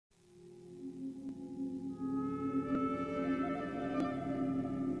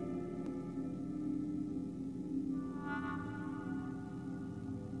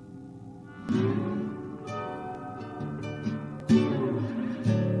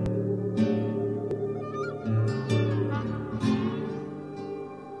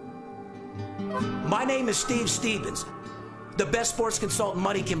name is Steve Stevens, the best sports consultant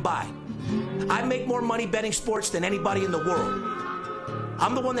money can buy. I make more money betting sports than anybody in the world.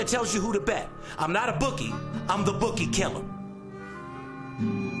 I'm the one that tells you who to bet. I'm not a bookie, I'm the bookie killer.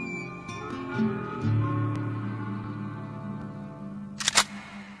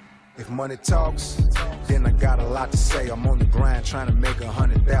 If money talks, then I got a lot to say. I'm on the grind trying to make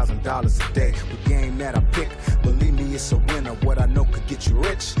 $100,000 a day. The game that I pick, believe me, it's a winner. What I know could get you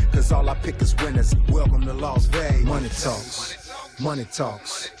rich, cause all I pick is winners. Welcome to Las Vegas. Money talks, money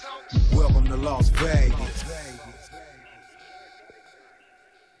talks. Welcome to Las Vegas.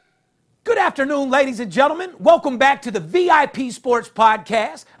 Good afternoon, ladies and gentlemen. Welcome back to the VIP Sports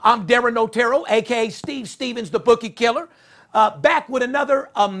Podcast. I'm Darren Otero, a.k.a. Steve Stevens, the Bookie Killer. Back with another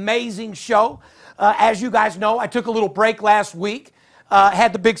amazing show. As you guys know, I took a little break last week.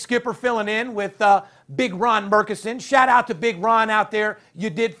 Had the Big Skipper filling in with Big Ron Murkison. Shout out to Big Ron out there. You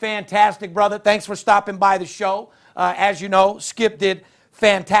did fantastic, brother. Thanks for stopping by the show. As you know, Skip did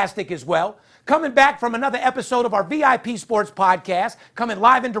fantastic as well. Coming back from another episode of our VIP Sports Podcast, coming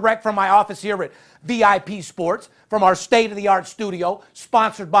live and direct from my office here at VIP Sports, from our state-of-the-art studio,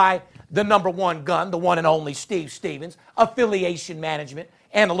 sponsored by the number one gun, the one and only Steve Stevens, Affiliation Management,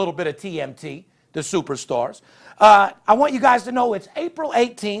 and a little bit of TMT, the Superstars. I want you guys to know it's April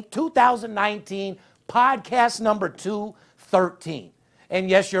 18th, 2019, podcast number 213. And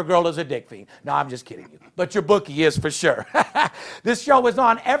yes, your girl is a dick fiend. No, I'm just kidding you. But your bookie is for sure. This show is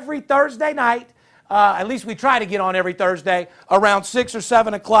on every Thursday night. At least we try to get on every Thursday around 6 or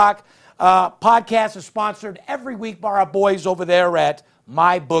 7 o'clock. Podcast is sponsored every week by our boys over there at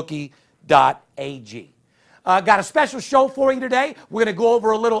mybookie.ag. Got a special show for you today. We're going to go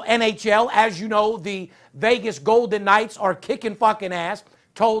over a little NHL. As you know, the Vegas Golden Knights are kicking fucking ass.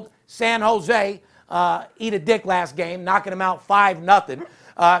 Told San Jose eat a dick last game, knocking them out 5-0.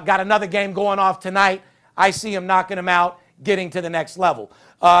 Got another game going off tonight. I see them knocking them out, getting to the next level.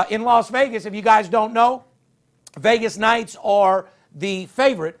 In Las Vegas, if you guys don't know, Vegas Knights are the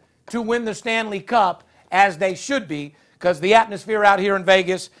favorite to win the Stanley Cup, as they should be, because the atmosphere out here in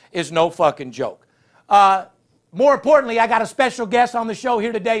Vegas is no fucking joke. More importantly, I got a special guest on the show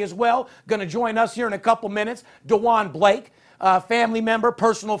here today as well. Going to join us here in a couple minutes, DeJuan Blake, family member,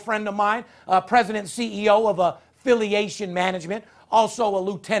 personal friend of mine, president and CEO of Affiliation Management, also a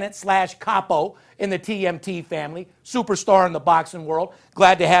lieutenant/capo in the TMT family, superstar in the boxing world.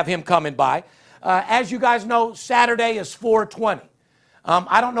 Glad to have him coming by. As you guys know, Saturday is 420.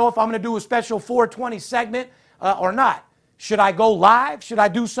 I don't know if I'm going to do a special 420 segment or not. Should I go live? Should I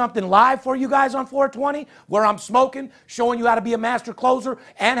do something live for you guys on 420 where I'm smoking, showing you how to be a master closer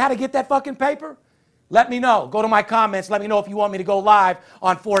and how to get that fucking paper? Let me know. Go to my comments. Let me know if you want me to go live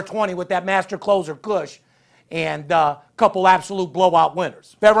on 420 with that master closer Kush and a couple absolute blowout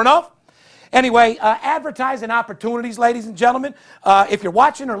winners. Fair enough? Anyway, advertising opportunities, ladies and gentlemen. If you're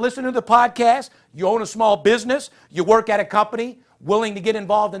watching or listening to the podcast, you own a small business, you work at a company willing to get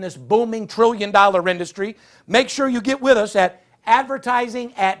involved in this booming trillion-dollar industry, make sure you get with us at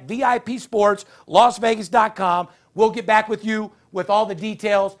advertising@VIPSportsLasVegas.com. We'll get back with you with all the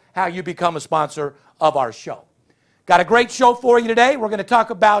details, how you become a sponsor of our show. Got a great show for you today. We're going to talk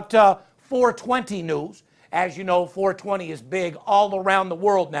about 420 news. As you know, 420 is big all around the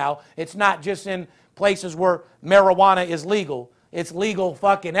world now. It's not just in places where marijuana is legal. It's legal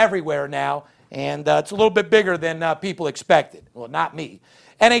fucking everywhere now. And it's a little bit bigger than people expected. Well, not me.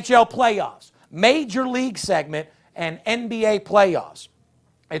 NHL playoffs, Major League segment, and NBA playoffs.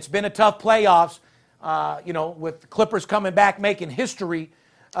 It's been a tough playoffs, with the Clippers coming back, making history.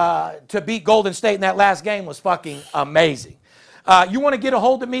 To beat Golden State in that last game was fucking amazing. You want to get a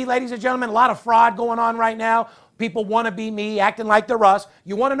hold of me, ladies and gentlemen? A lot of fraud going on right now. People want to be me, acting like they're us.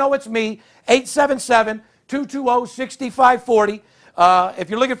 You want to know it's me? 877-220-6540. If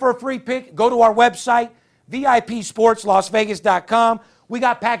you're looking for a free pick, go to our website, VIPSportsLasVegas.com. We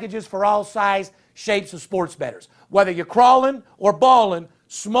got packages for all size, shapes of sports bettors. Whether you're crawling or balling,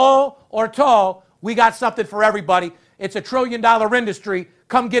 small or tall, we got something for everybody. It's a trillion-dollar industry.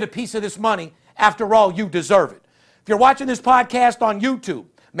 Come get a piece of this money. After all, you deserve it. If you're watching this podcast on YouTube,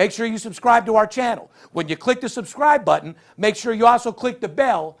 make sure you subscribe to our channel. When you click the subscribe button, make sure you also click the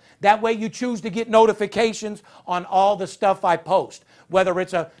bell. That way you choose to get notifications on all the stuff I post, whether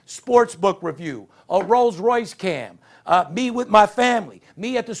it's a sports book review, a Rolls Royce cam, me with my family,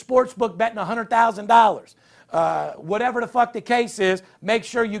 me at the sports book betting $100,000. Whatever the fuck the case is, make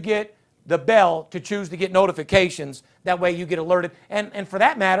sure you get the bell to choose to get notifications. That way you get alerted. And for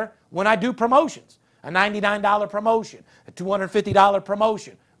that matter, when I do promotions, a $99 promotion, a $250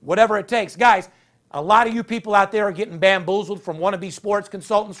 promotion, whatever it takes. Guys, a lot of you people out there are getting bamboozled from wannabe sports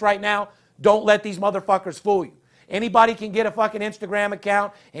consultants right now. Don't let these motherfuckers fool you. Anybody can get a fucking Instagram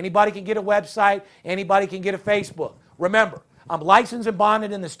account. Anybody can get a website. Anybody can get a Facebook. Remember, I'm licensed and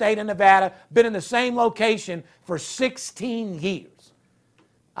bonded in the state of Nevada. Been in the same location for 16 years.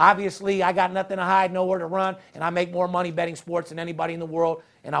 Obviously, I got nothing to hide, nowhere to run, and I make more money betting sports than anybody in the world,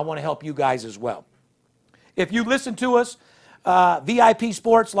 and I want to help you guys as well. If you listen to us, VIP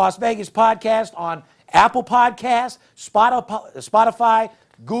Sports Las Vegas podcast on Apple Podcasts, Spotify,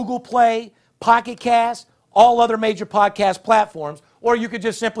 Google Play, Pocket Cast, all other major podcast platforms, or you could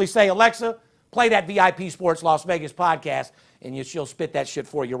just simply say, Alexa, play that VIP Sports Las Vegas podcast, and she'll spit that shit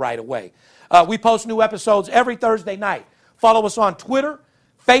for you right away. We post new episodes every Thursday night. Follow us on Twitter,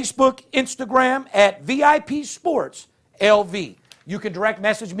 Facebook, Instagram at VIP Sports LV. You can direct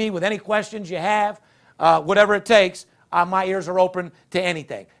message me with any questions you have, whatever it takes. My ears are open to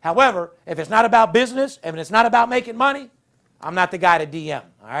anything. However, if it's not about business, if it's not about making money, I'm not the guy to DM,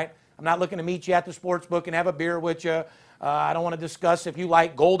 all right? I'm not looking to meet you at the sports book and have a beer with you. I don't want to discuss if you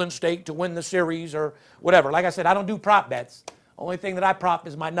like Golden State to win the series or whatever. Like I said, I don't do prop bets. Only thing that I prop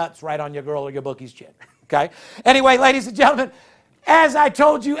is my nuts right on your girl or your bookie's chin, okay? Anyway, ladies and gentlemen, as I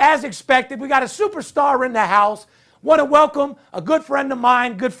told you, as expected, we got a superstar in the house. Want to welcome a good friend of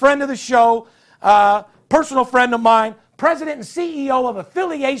mine, good friend of the show, personal friend of mine, president and CEO of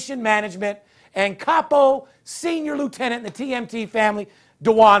Affiliation Management and Capo Senior Lieutenant in the TMT family,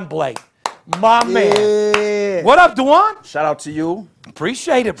 Dewan Blake. My man. What up, Dewan? Shout out to you.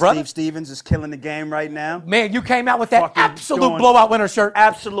 Appreciate it, brother. Steve Stevens is killing the game right now. Man, you came out with that Fucking absolute blowout winner shirt.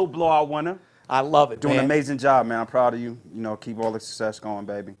 Absolute blowout winner. I love it, Doing man. an amazing job, man. I'm proud of you. You know, keep all the success going,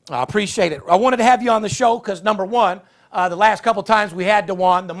 baby. I appreciate it. I wanted to have you on the show because, number one, the last couple times we had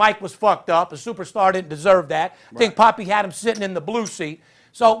Dewan, the mic was fucked up. A superstar didn't deserve that. I think Poppy had him sitting in the blue seat.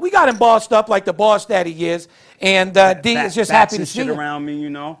 So we got him bossed up like the boss that he is. And D is just happy to see shit him. around me, you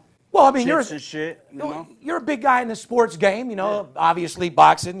know. Well, I mean, Chips and shit, you know. You're a big guy in the sports game, you know. Yeah. Obviously,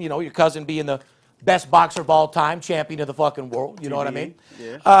 boxing, you know, your cousin being the best boxer of all time, champion of the fucking world. You know what I mean?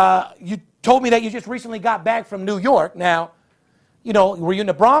 Yeah. You told me that you just recently got back from New York. Now, you know, were you in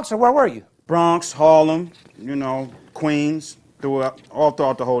the Bronx or where were you? Bronx, Harlem, you know, Queens, all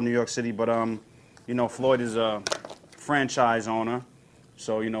throughout the whole New York City. But, you know, Floyd is a franchise owner.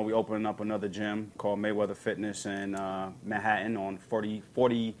 So, you know, we opening up another gym called Mayweather Fitness in Manhattan on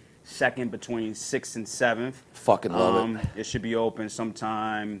 42nd between 6th and 7th. Fucking love it. It should be open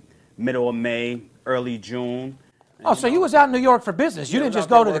sometime middle of May, early June. Oh, so you was out in New York for business. You didn't just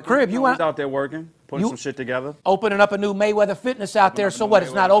go to the crib. You was went out there working, putting some shit together. Opening up a new Mayweather Fitness out there. So what?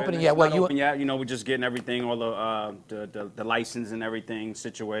 It's not open yet. Well, open yet. You know, we're just getting everything, all the license and everything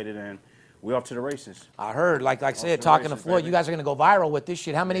situated, and we off to the races. I heard, like I said, talking to Floyd, you guys are going to go viral with this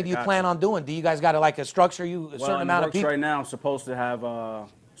shit. How many do you plan on doing? Do you guys got a structure, a certain amount of people? Right now, supposed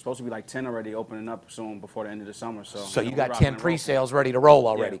to be like 10 already opening up soon before the end of the summer. So you got 10 pre-sales ready to roll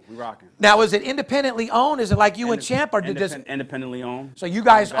already. Yeah, we rocking. Now, is it independently owned? Is it like you and Champ, or just independently owned? So you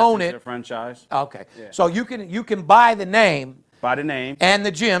guys own it. The franchise. Okay. Yeah. So you can buy the name. By the name. And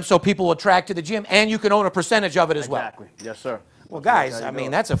the gym, so people will attract to the gym, and you can own a percentage of it as well. Exactly. Yes, sir. Well, guys, I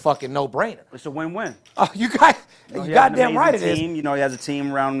mean, that's a fucking no-brainer. It's a win-win. Oh, you guys, you goddamn right it is. You know, he has a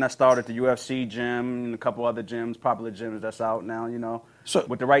team around him that started the UFC gym and a couple other gyms, popular gyms that's out now, you know. So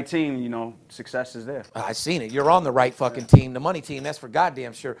with the right team, you know, success is there. I seen it. You're on the right fucking team, the money team, that's for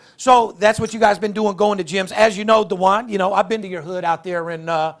goddamn sure. So that's what you guys been doing, going to gyms. As you know, Dewan, you know, I've been to your hood out there in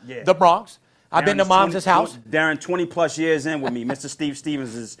the Bronx. I've been to Mom's house. Darren, 20-plus years in with me. Mr. Steve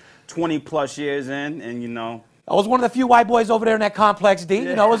Stevens is 20-plus years in, and, you know. I was one of the few white boys over there in that complex, D.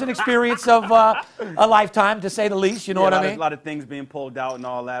 You know, it was an experience of a lifetime, to say the least. You know what I mean? A lot of things being pulled out and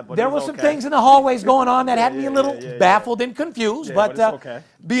all that. But there were some things in the hallways going on that had me a little baffled and confused. But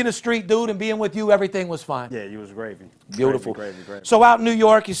being a street dude and being with you, everything was fine. Yeah, you was gravy. Beautiful. Gravy. So out in New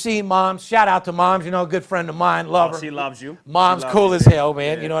York, you see Moms. Shout out to Moms. You know, a good friend of mine. Love her. She loves you. Mom's cool as hell,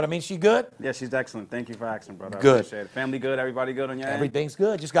 man. Yeah. You know what I mean? She good? Yeah, she's excellent. Thank you for asking, brother. Good. I appreciate it. Family good? Everybody good on your end? Everything's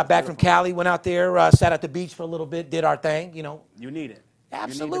good. Just got back from Cali. Went out there, sat at the beach for a little bit, did our thing, you know. You need it.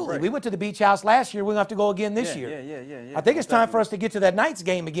 Absolutely. We went to the beach house last year. We're going to have to go again this year. Yeah. I think it's time for us to get to that Knights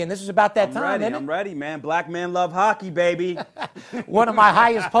game again. This is about that time, isn't it? I'm ready, man. Black men love hockey, baby. One of my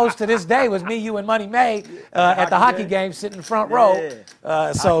highest posts to this day was me, you, and Money May at the hockey game sitting in front row.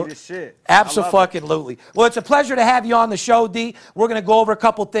 So, abso-fucking-lutely. Well, it's a pleasure to have you on the show, D. We're going to go over a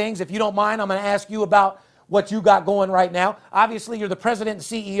couple things. If you don't mind, I'm going to ask you about what you got going right now. Obviously, you're the president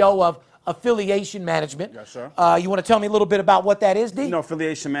and CEO of Affiliation Management. Yes, sir. You want to tell me a little bit about what that is, D? You know,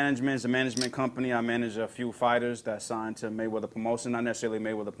 Affiliation Management is a management company. I manage a few fighters that signed to Mayweather Promotions, not necessarily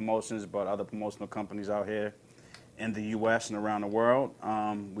Mayweather Promotions, but other promotional companies out here in the U.S. and around the world.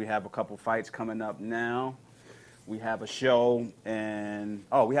 We have a couple fights coming up now. We have a show in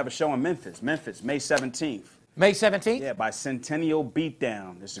Memphis, May 17th. May 17th? Yeah, by Centennial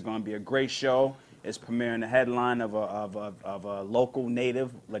Beatdown. This is going to be a great show. It's premiering the headline of a local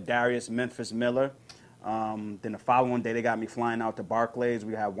native, Ladarius Memphis Miller. Then the following day, they got me flying out to Barclays.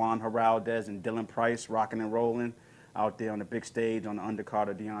 We have Juan Heraldez and Dylan Price rocking and rolling out there on the big stage on the undercard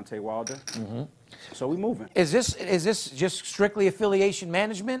of Deontay Wilder. Mm-hmm. So we moving. Is this just strictly affiliation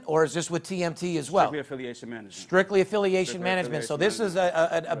management, or is this with TMT as well? Strictly affiliation management. Strictly affiliation management. So this is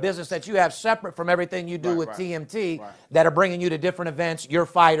a business that you have separate from everything you do with TMT that are bringing you to different events, your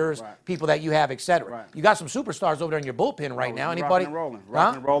fighters, people that you have, et cetera. Right. You got some superstars over there in your bullpen right now. Anybody?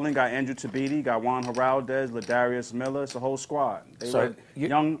 Rocking and rolling. Got Andrew Tabiti, got Juan Heraldez, Ladarius Miller. It's a whole squad.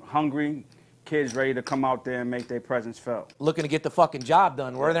 Young, hungry kids ready to come out there and make their presence felt. Looking to get the fucking job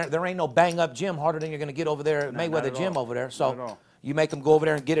done. Where there ain't no bang-up gym harder than you're going to get over there at Mayweather Gym over there. So you make them go over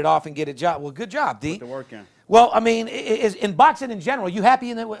there and get it off and get a job. Well, good job, D. Put the work in. Well, I mean, is in boxing in general, you happy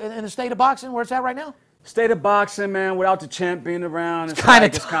in the state of boxing where it's at right now? State of boxing, man, without the champ being around, it's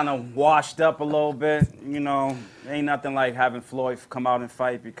kind of washed up a little bit. You know, ain't nothing like having Floyd come out and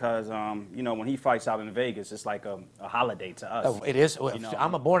fight because, you know, when he fights out in Vegas, it's like a holiday to us. Oh, it is. You know,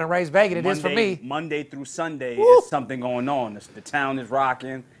 I'm a born and raised Vegas. It is for me. Monday through Sunday, there's something going on. The town is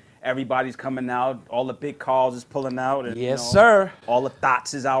rocking. Everybody's coming out. All the big calls is pulling out. And, yes, sir. All the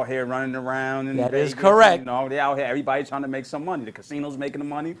thoughts is out here running around. In that Vegas, is correct. You know, they out here. Everybody's trying to make some money. The casino's making the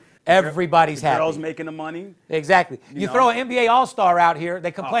money. Everybody's happy. Girls making the money. Exactly. You throw an NBA All-Star out here, they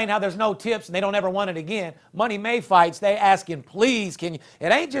complain how there's no tips and they don't ever want it again. Money May fights, they asking, please, can you?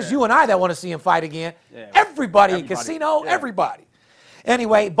 It ain't just you and I that want to see him fight again. Yeah. Everybody in casino, everybody.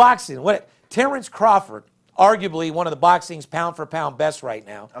 Anyway, boxing. Terrence Crawford, arguably one of the boxing's pound-for-pound best right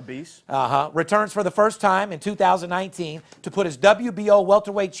now. A beast. Returns for the first time in 2019 to put his WBO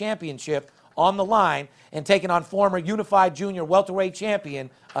welterweight championship on the line and taking on former unified junior welterweight champion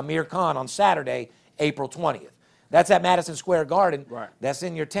Amir Khan on Saturday, April 20th. That's at Madison Square Garden. Right. That's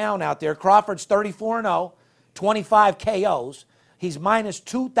in your town out there. Crawford's 34-0, 25 KOs. He's minus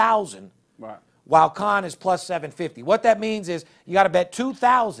 2,000, while Khan is plus 750. What that means is you got to bet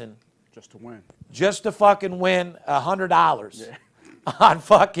 2,000 just to win. Just to fucking win $100 on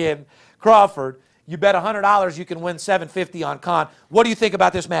fucking Crawford. You bet $100, you can win $750 on Khan. What do you think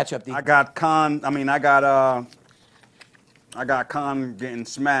about this matchup, D? I got Khan. I got Khan getting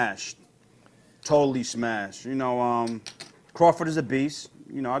smashed, totally smashed. You know, Crawford is a beast.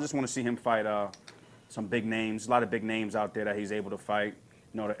 You know, I just want to see him fight some big names. A lot of big names out there that he's able to fight.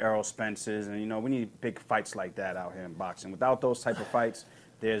 You know, the Errol Spences, and you know, we need big fights like that out here in boxing. Without those type of fights,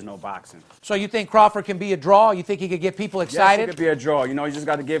 there's no boxing. So you think Crawford can be a draw? You think he could get people excited? Yes, he could be a draw. You know, you just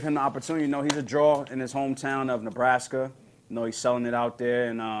got to give him the opportunity. You know, he's a draw in his hometown of Nebraska. You know, he's selling it out there.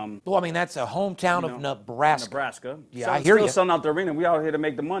 And well, I mean, that's a hometown of Nebraska. Nebraska. Yeah, I hear you. Still selling out the arena. We out here to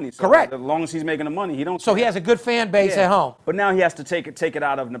make the money. So correct. As long as he's making the money, he don't. So he has a good fan base at home. But now he has to take it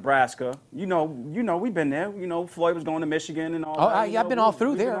out of Nebraska. You know, we've been there. You know, Floyd was going to Michigan and all that. Yeah, I've been all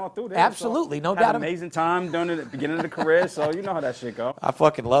through there. Absolutely, so no doubt. Had an amazing time during the beginning of the career. So you know how that shit go. I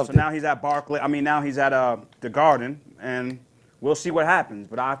fucking love it. So now he's at Barclays. I mean, now he's at the Garden, and we'll see what happens.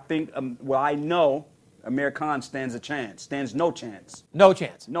 But I think, I know. Amir Khan stands no chance. No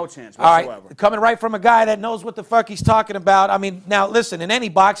chance. No chance whatsoever. All right, coming right from a guy that knows what the fuck he's talking about. I mean, now listen, in any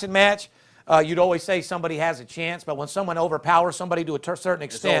boxing match, you'd always say somebody has a chance, but when someone overpowers somebody to a certain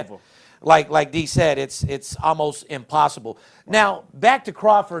extent, like D said, it's almost impossible. Right. Now, back to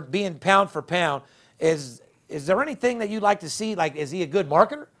Crawford being pound for pound, is there anything that you'd like to see? Like, is he a good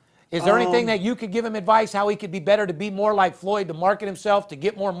marketer? Is there anything that you could give him advice how he could be better to be more like Floyd, to market himself, to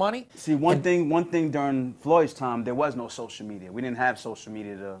get more money? See, one thing during Floyd's time, there was no social media. We didn't have social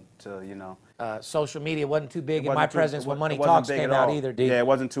media to you know. Social media wasn't too big in my presence when Money Talks came out either, D. Yeah, it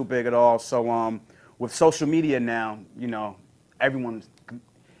wasn't too big at all. So with social media now, you know,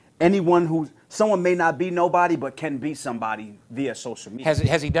 someone may not be nobody, but can be somebody via social media.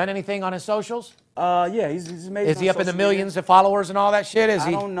 Has he done anything on his socials? Yeah, he's made. Is he up in the millions of followers and all that shit? I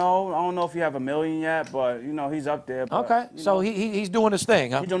don't know. I don't know if he have 1 million yet, but you know he's up there. But, okay, so he's doing his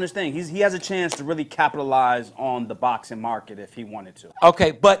thing, huh? He's doing his thing. He has a chance to really capitalize on the boxing market if he wanted to.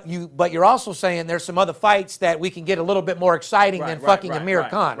 Okay, but you're also saying there's some other fights that we can get a little bit more exciting than fucking Amir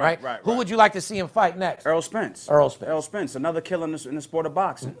Khan, right? Who would you like to see him fight next? Errol Spence. Errol Spence, another killer in the sport of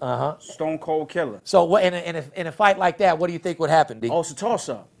boxing. Stone cold killer. So in a fight like that, what do you think would happen, D? Oh, it's a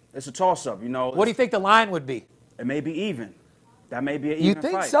toss-up. It's a toss-up, you know. What do you think the line would be? It may be even. That may be an even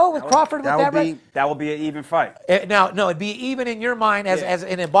fight. You think so with Crawford with that right? That would be an even fight. No, it'd be even in your mind as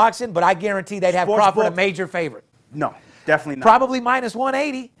in boxing, but I guarantee they'd have Crawford a major favorite. No, definitely not. Probably minus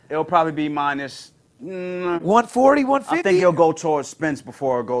 180. It'll probably be minus 140, 150? I think he'll go towards Spence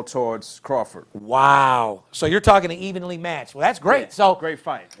before he'll go towards Crawford. Wow. So you're talking an evenly matched. Well, that's great. Yeah, so great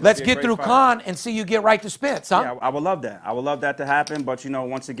fight. It'll let's be a get great through fight. Khan and see you get right to Spence, huh? Yeah, I would love that. I would love that to happen. But,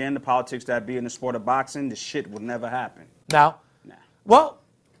 once again, the politics that be in the sport of boxing, the shit will never happen. No? Nah. Well,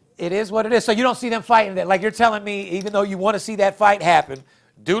 it is what it is. So you don't see them fighting that. Like you're telling me, even though you want to see that fight happen,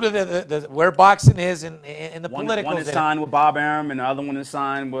 due to the where boxing is in the politicals. One is signed with Bob Arum and the other one is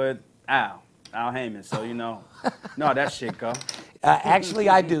signed with Al Heyman. So, no, that shit go. Actually,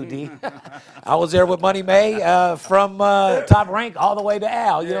 I do, D. I was there with Money May from Top Rank all the way to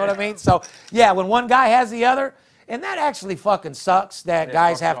Al. You know what I mean? So, yeah, when one guy has the other, and that actually fucking sucks that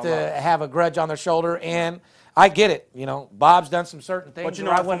guys have to have a grudge on their shoulder. And I get it. Bob's done some certain things.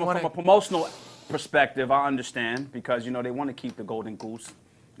 But, from a promotional perspective, I understand because, they want to keep the golden goose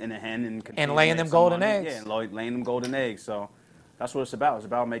in the hen and continue and laying to them make golden money. eggs. Yeah, laying them golden eggs. So that's what it's about. It's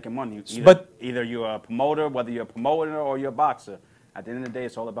about making money. Either you're a promoter, whether you're a promoter or you're a boxer. At the end of the day,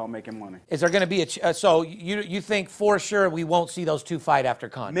 it's all about making money. Is there going to be so you think for sure we won't see those two fight after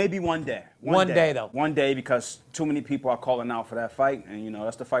Khan? Maybe one day. One day, though. One day because too many people are calling out for that fight, and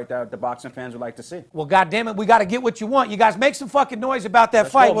that's the fight that the boxing fans would like to see. Well, goddamn it, we got to get what you want. You guys make some fucking noise about that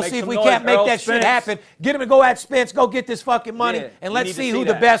fight. We'll see if we can't make that shit happen. Get him to go at Spence, go get this fucking money, and let's see who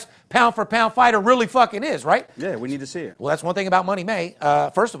the best pound for pound fighter really fucking is, right? Yeah, we need to see it. Well, that's one thing about Money May.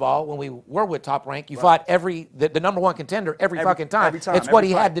 First of all, when we were with Top Rank, you fought the number one contender every fucking time. Every time. It's what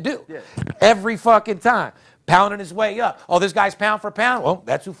he had to do. Yeah. Every fucking time. Pounding his way up. Oh, this guy's pound for pound. Well,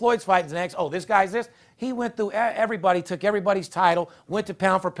 that's who Floyd's fighting next. Oh, this guy's this. He went through everybody, took everybody's title, went to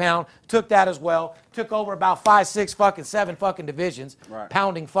pound for pound, took that as well, took over about 5, 6, fucking 7 fucking divisions,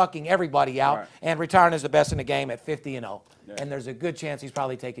 pounding fucking everybody out, and retiring as the best in the game at 50-0. Yeah. And there's a good chance he's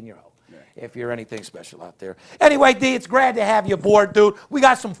probably taking your hoe. If you're anything special out there. Anyway, D, it's glad to have you aboard, dude. We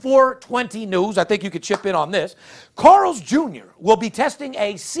got some 420 news. I think you could chip in on this. Carl's Jr. will be testing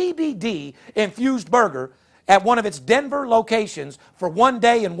a CBD-infused burger at one of its Denver locations for one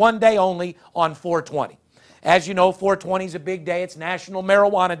day and one day only on 420. As you know, 420 is a big day. It's National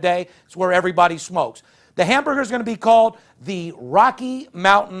Marijuana Day. It's where everybody smokes. The hamburger is going to be called the Rocky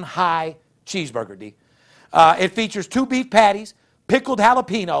Mountain High Cheeseburger, D. It features 2 beef patties, pickled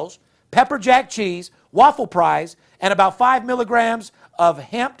jalapenos, pepper jack cheese, waffle fries, and about 5 milligrams of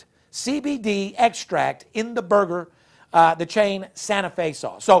hemp CBD extract in the burger, the chain Santa Fe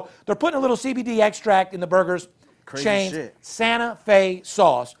sauce. So they're putting a little CBD extract in the burger's chain Santa Fe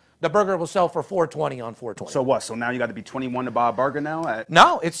sauce. The burger will sell for $4.20 on 420. So what? So now you got to be 21 to buy a burger now?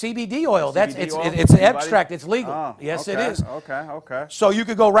 No, it's CBD oil. It's an extract. It's legal. Oh, yes, okay, it is. Okay. So you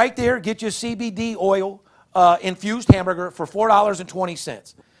could go right there, get your CBD oil infused hamburger for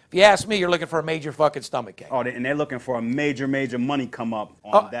 $4.20. If you ask me, you're looking for a major fucking stomach ache. Oh, and they're looking for a major money come up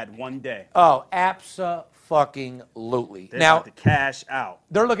on that one day. Oh, abso-fucking-lutely. They're now about to cash out.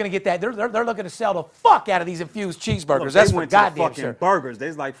 They're looking to get that. They're looking to sell the fuck out of these infused cheeseburgers. Look, That's they what went to the goddamn fucking sure. burgers.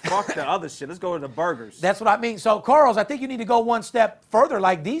 They's like, fuck the other shit. Let's go to the burgers. That's what I mean. So, Carl's, I think you need to go one step further,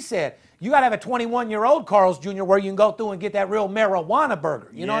 like Dee said. You got to have a 21-year-old Carl's Jr. where you can go through and get that real marijuana burger.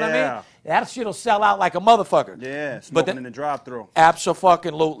 You know what I mean? That shit'll sell out like a motherfucker. Yeah, smoking in the drive-thru.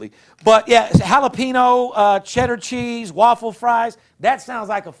 Abso-fucking-lutely. But, yeah, jalapeno, cheddar cheese, waffle fries. That sounds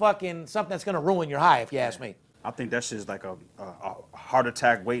like a fucking something that's going to ruin your high, if you ask me. I think that shit's like a heart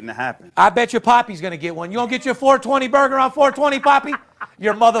attack waiting to happen. I bet your Poppy's going to get one. You going to get your 420 burger on 420, Poppy?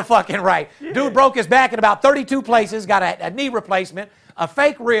 You're motherfucking right. Yeah. Dude broke his back in about 32 places, got a knee replacement, a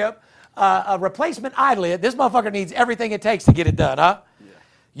fake rib, a replacement eyelid. This motherfucker needs everything it takes to get it done, huh? Yeah.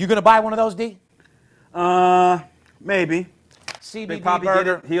 You going to buy one of those, D? Maybe. CBD Big Poppy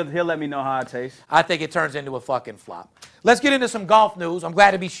burger. He'll let me know how it tastes. I think it turns into a fucking flop. Let's get into some golf news. I'm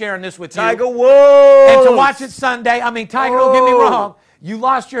glad to be sharing this with you. Tiger Woods! And to watch it Sunday. I mean, Tiger, don't get me wrong. You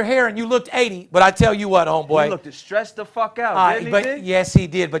lost your hair and you looked 80, but I tell you what, homeboy. He looked stressed the fuck out, didn't he? Yes, he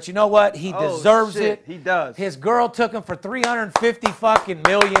did. But you know what? He deserves it. He does. His girl took him for $350 fucking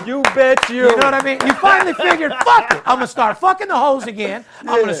million. You bet you. You know what I mean? You finally figured, fuck it. I'm going to start fucking the hoes again.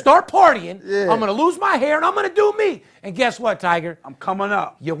 Yeah. I'm going to start partying. Yeah. I'm going to lose my hair and I'm going to do me. And guess what, Tiger? I'm coming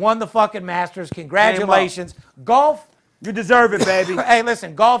up. You won the fucking Masters. Congratulations. Golf. You deserve it, baby. Hey,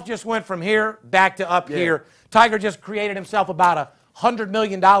 listen, golf just went from here back to up here. Tiger just created himself about $100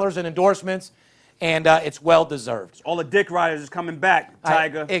 million in endorsements, and it's well-deserved. All the dick riders is coming back,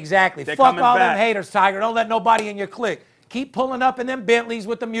 Tiger. Exactly. They're Fuck all back. them haters, Tiger. Don't let nobody in your clique. Keep pulling up in them Bentleys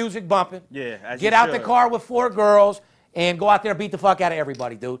with the music bumping. Yeah, Get out the car with 4 girls and go out there and beat the fuck out of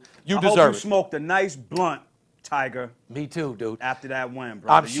everybody, dude. You deserve it. I hope you smoked a nice blunt Tiger. Me too, dude. After that win, bro.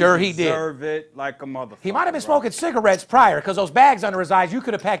 I'm sure he did. Deserve it like a motherfucker. He might have been bro. smoking cigarettes prior, because those bags under his eyes, you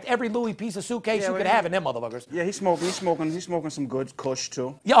could have packed every Louis piece of suitcase you well, could have in them motherfuckers. Yeah, he's smoking some good kush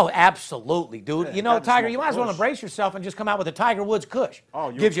too. Yo, absolutely, dude. Yeah, You know, gotta Tiger, smoke you might as well Kush. embrace yourself and just come out with a Tiger Woods Kush. Oh,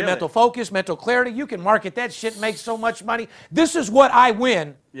 you'll Gives you kill mental it. focus, mental clarity. You can market that shit, make so much money. This is what I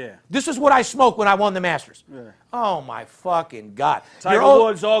win. Yeah. This is what I smoked when I won the Masters. Yeah. Oh, my fucking God. Tiger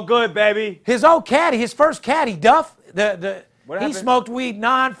Woods, all good, baby. His old caddy, his first caddy, Duff, What he happened? smoked weed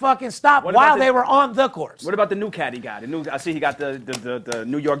non-fucking stop What while about the- they were on the course. What about the new cat he got? I see he got the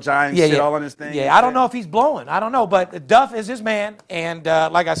New York Giants Yeah, shit yeah. all on his thing. Yeah, I don't know if he's blowing. I don't know, but Duff is his man, and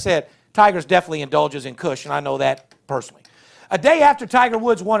like I said, Tiger's definitely indulges in Kush, and I know that personally. A day after Tiger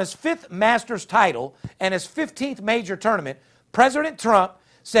Woods won his 5th Masters title and his 15th major tournament, President Trump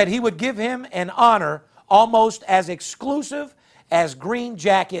said he would give him an honor almost as exclusive as green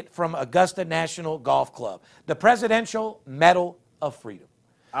jacket from Augusta National Golf Club, the Presidential Medal of Freedom.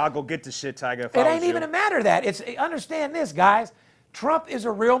 I'll go get the shit, Tiger. If It I was ain't you. even a matter of that. Understand this, guys. Trump is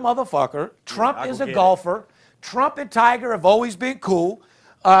a real motherfucker. Trump I'll is go a get it. golfer. Trump and Tiger have always been cool.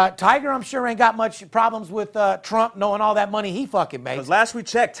 Tiger, I'm sure, ain't got much problems with Trump knowing all that money he fucking makes. Because last we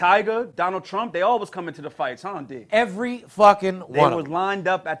checked, Tiger, Donald Trump, they all was coming to the fights, huh, D? Every fucking They one of was them. lined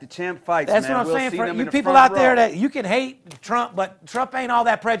up at the champ fights, That's man. what I'm We'll saying see for them you in the people front out there row. that you can hate Trump, but Trump ain't all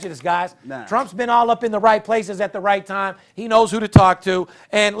that prejudiced, guys. Nah. Trump's been all up in the right places at the right time. He knows who to talk to.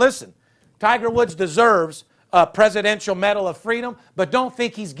 And listen, Tiger Woods deserves a Presidential Medal of Freedom, but don't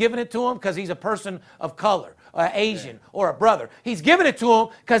think he's giving it to him because he's a person of color, Asian, or a brother. He's giving it to him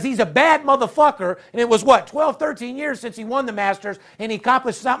because he's a bad motherfucker, and it was, 12, 13 years since he won the Masters, and he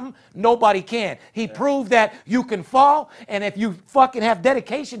accomplished something nobody can. He proved that you can fall, and if you fucking have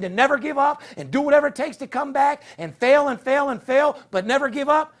dedication to never give up and do whatever it takes to come back and fail and fail and fail, but never give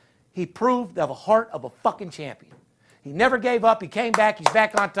up, he proved the heart of a fucking champion. He never gave up. He came back. He's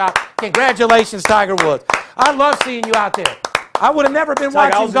back on top. Congratulations, Tiger Woods. I love seeing you out there. I would have never been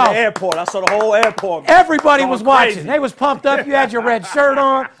Tiger, I watching was golf. in the airport. I saw the whole airport. Everybody going was watching. crazy. They was pumped up. You had your red shirt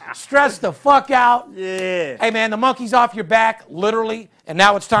on, stressed the fuck out. Yeah. Hey, man, the monkey's off your back, literally, and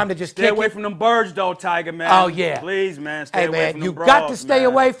now it's time to just Stay kick away it. from them birds, though, Tiger, man. Oh, yeah. Please, man, stay Hey, away man, from you them got to broads, stay man.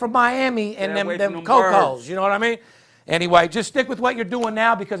 away from Miami and Stay away them from them cocos. birds. You know what I mean? Anyway, just stick with what you're doing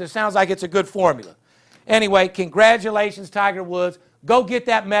now because it sounds like it's a good formula. Anyway, congratulations, Tiger Woods. Go get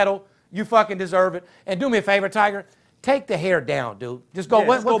that medal. You fucking deserve it. And do me a favor, Tiger. Take the hair down, dude. Just go. Yeah,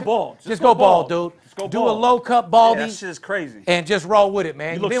 just go bald. Just go bald, dude. Just go do a bald. low cut Yeah, baldy that shit is crazy. and just roll with it,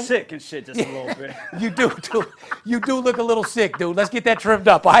 man. You look been- sick and shit just a little bit. You do, you do look a little sick, dude. Let's get that trimmed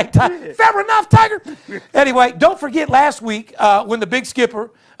up, all right? Fair enough, Tiger. Anyway, don't forget last week when the big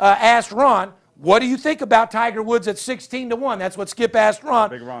skipper asked Ron, what do you think about Tiger Woods at 16-1? That's what Skip asked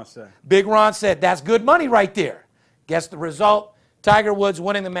Ron. Big Ron said. Big Ron said, that's good money right there. Guess the result? Tiger Woods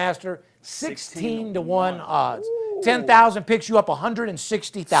winning the Master, 16-1 odds. 10,000 picks you up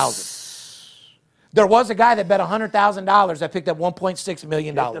 160,000. There was a guy that bet $100,000 that picked up $1.6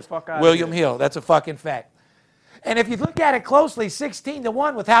 million. Get the fuck outta William here. Hill. That's a fucking fact. And if you look at it closely,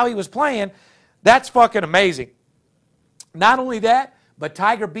 16-1 with how he was playing, that's fucking amazing. Not only that, but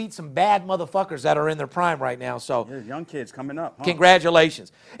Tiger beat some bad motherfuckers that are in their prime right now. So Yeah, young kids coming up, huh?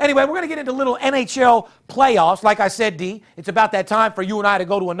 congratulations. Anyway, we're going to get into little NHL playoffs. Like I said, D, it's about that time for you and I to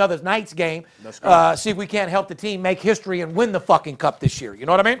go to another night's game. Let's go. See if we can't help the team make history and win the fucking cup this year. You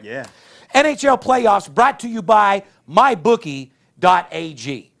know what I mean? Yeah. NHL playoffs brought to you by MyBookie.ag.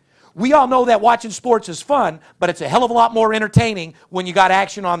 We all know that watching sports is fun, but it's a hell of a lot more entertaining when you got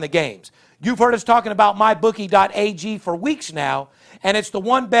action on the games. You've heard us talking about MyBookie.ag for weeks now, and it's the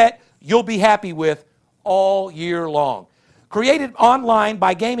one bet you'll be happy with all year long. Created online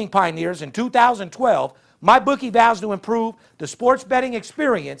by gaming pioneers in 2012, MyBookie vows to improve the sports betting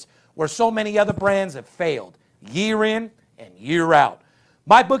experience where so many other brands have failed, year in and year out.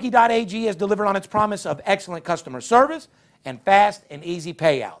 MyBookie.ag has delivered on its promise of excellent customer service and fast and easy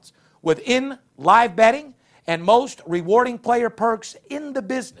payouts. Within live betting and most rewarding player perks in the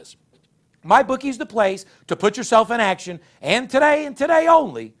business, MyBookie is the place to put yourself in action, and today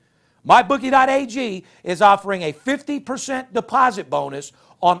only, MyBookie.ag is offering a 50% deposit bonus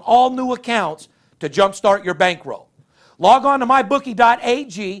on all new accounts to jumpstart your bankroll. Log on to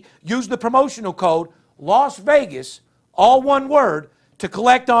MyBookie.ag, use the promotional code Las Vegas, all one word, to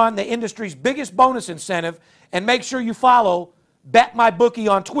collect on the industry's biggest bonus incentive, and make sure you follow BetMyBookie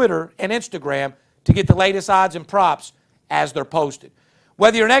on Twitter and Instagram to get the latest odds and props as they're posted.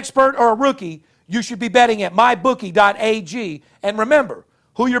 Whether you're an expert or a rookie, you should be betting at MyBookie.ag. And remember,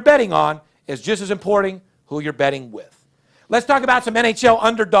 who you're betting on is just as important who you're betting with. Let's talk about some NHL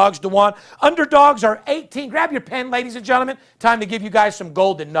underdogs, DeJuan. Underdogs are 18. Grab your pen, ladies and gentlemen. Time to give you guys some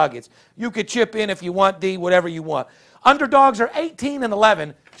golden nuggets. You could chip in if you want, D, whatever you want. Underdogs are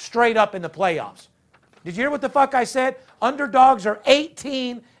 18-11 straight up in the playoffs. Did you hear what the fuck I said? Underdogs are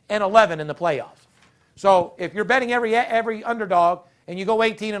 18-11 in the playoffs. So if you're betting every underdog and you go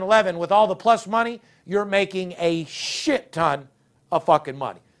 18-11 with all the plus money, you're making a shit ton of fucking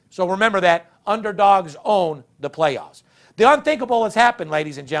money. So remember that underdogs own the playoffs. The unthinkable has happened,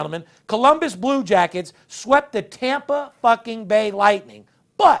 ladies and gentlemen. Columbus Blue Jackets swept the Tampa fucking Bay Lightning,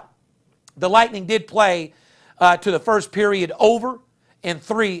 but the Lightning did play to the first period over in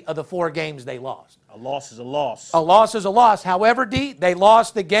 3 of the 4 games they lost. A loss is a loss. A loss is a loss. However, D, they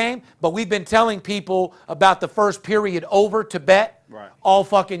lost the game, but we've been telling people about the first period over to bet all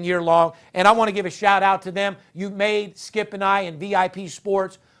fucking year long, and I want to give a shout out to them. You've made Skip and I and VIP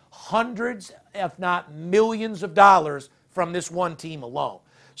Sports hundreds, if not millions of dollars from this one team alone.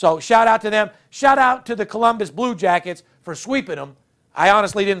 So shout out to them. Shout out to the Columbus Blue Jackets for sweeping them. I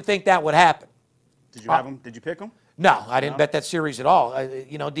honestly didn't think that would happen. Did you have them? Did you pick them? No, I didn't bet that series at all.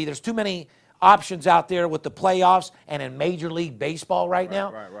 D, there's too many options out there with the playoffs and in Major League Baseball right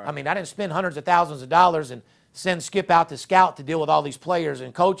now. Right. I mean, I didn't spend hundreds of thousands of dollars and send Skip out to scout to deal with all these players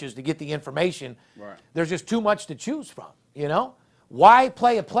and coaches to get the information. Right. There's just too much to choose from, Why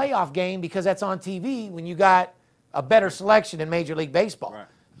play a playoff game because that's on TV when you got a better selection in Major League Baseball? Right.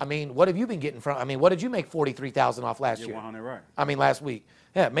 I mean, what have you been getting from? I mean, what did you make $43,000 off last year? 100 right. I mean, last week.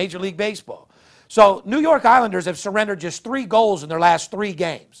 Yeah, Major League Baseball. So New York Islanders have surrendered just 3 goals in their last 3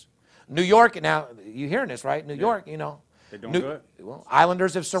 games. New York, now, you hearing this, right? New York, They're doing good. Well,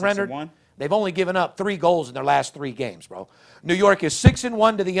 Islanders have surrendered. 6-1. They've only given up 3 goals in their last 3 games, bro. New York is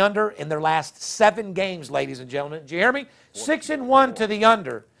 6-1 to the under in their last 7 games, ladies and gentlemen. Did you hear me? 6-1 to the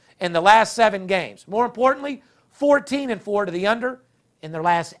under in the last 7 games. More importantly, 14-4 to the under in their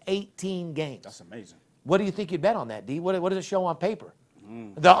last 18 games. That's amazing. What do you think you'd bet on that, D? What does it show on paper?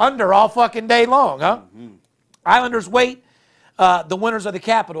 The under all fucking day long, huh? Islanders wait the winners of the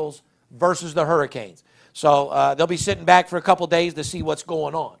Capitals versus the Hurricanes. So they'll be sitting back for a couple days to see what's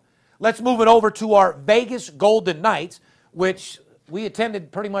going on. Let's move it over to our Vegas Golden Knights, which we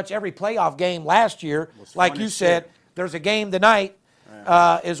attended pretty much every playoff game last year. Like you said, there's a game tonight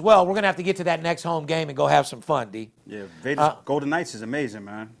as well. We're going to have to get to that next home game and go have some fun, D. Yeah, Vegas Golden Knights is amazing,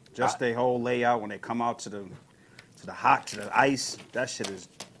 man. Just their whole layout when they come out to the ice, that shit is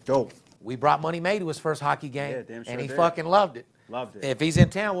dope. We brought Money May to his first hockey game, Yeah, damn sure and he did. fucking loved it. Loved it. If he's in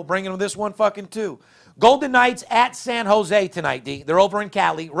town, we'll bring him this one fucking too. Golden Knights at San Jose tonight, D. They're over in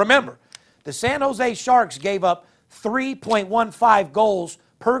Cali. Remember, the San Jose Sharks gave up 3.15 goals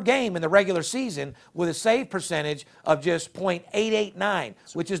per game in the regular season with a save percentage of just .889,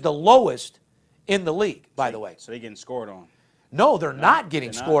 which is the lowest in the league, by the way. So they're getting scored on. No, they're not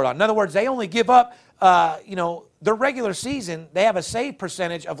getting scored on. In other words, they only give up, their regular season, they have a save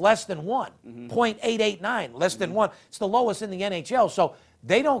percentage of less than 1, .889, less than 1. It's the lowest in the NHL. So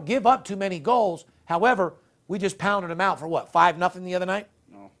they don't give up too many goals. However, we just pounded them out for what, 5-0 the other night?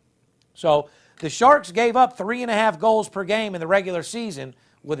 No. So the Sharks gave up 3.5 goals per game in the regular season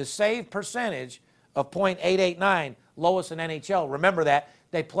with a save percentage of .889, lowest in NHL. Remember that.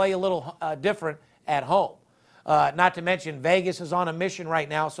 They play a little different at home. Not to mention Vegas is on a mission right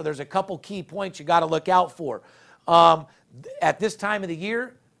now, so there's a couple key points you got to look out for. At this time of the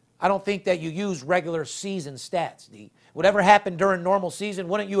year, I don't think that you use regular season stats. Whatever happened during normal season,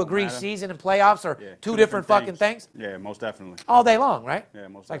 wouldn't you agree season and playoffs are two different fucking things? Yeah, most definitely. All day long, right? Yeah,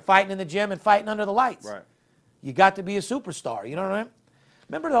 most It's like fighting in the gym and fighting under the lights. Right. You got to be a superstar, you know what I mean?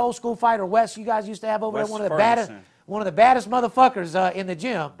 Remember the old school fighter Wes you guys used to have over Wes there? One of the baddest motherfuckers in the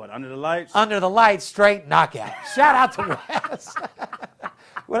gym. But under the lights? Under the lights, straight knockout. Shout out to Wes.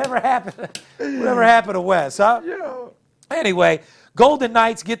 Whatever happened to Wes, huh? Yeah. Anyway, Golden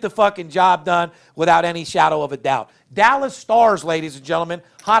Knights get the fucking job done without any shadow of a doubt. Dallas Stars, ladies and gentlemen,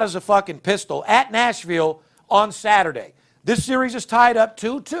 hot as a fucking pistol, at Nashville on Saturday. This series is tied up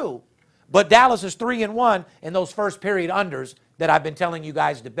 2-2, but Dallas is 3-1 in those first period unders that I've been telling you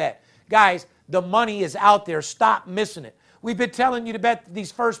guys to bet. Guys, the money is out there. Stop missing it. We've been telling you to bet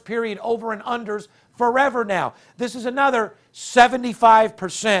these first period over and unders forever now. This is another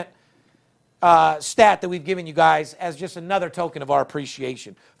 75% stat that we've given you guys as just another token of our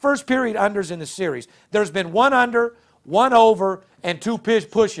appreciation. First period unders in the series. There's been 1 under, 1 over, and 2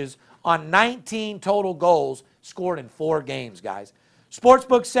 pushes on 19 total goals scored in 4 games, guys.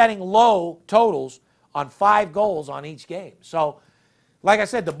 Sportsbook setting low totals on 5 goals on each game. So, like I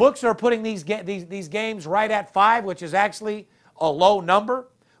said, the books are putting these games right at 5, which is actually a low number,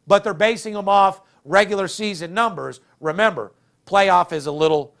 but they're basing them off regular season numbers. Remember, playoff is a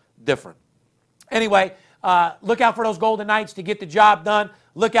little different. Anyway, look out for those Golden Knights to get the job done.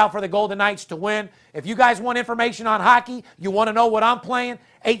 Look out for the Golden Knights to win. If you guys want information on hockey, you want to know what I'm playing,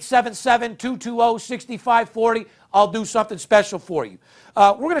 877-220-6540. I'll do something special for you.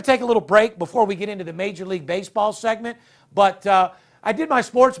 We're going to take a little break before we get into the Major League Baseball segment. But I did my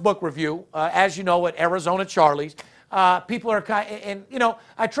sports book review, as you know, at Arizona Charlie's. People are and you know,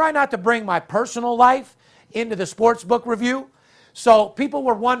 I try not to bring my personal life into the sports book review. So people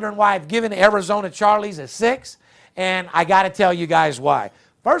were wondering why I've given Arizona Charlie's a 6, and I got to tell you guys why.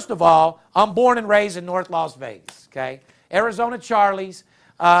 First of all, I'm born and raised in North Las Vegas, okay? Arizona Charlie's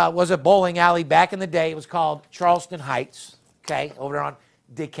was a bowling alley back in the day. It was called Charleston Heights, okay, over there on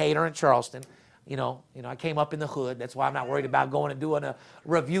Decatur and Charleston. You know, I came up in the hood. That's why I'm not worried about going and doing a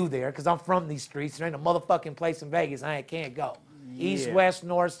review there, because I'm from these streets. There ain't a motherfucking place in Vegas I can't go. Yeah. East, west,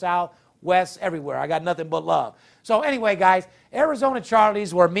 north, south, west, everywhere. I got nothing but love. So anyway, guys, Arizona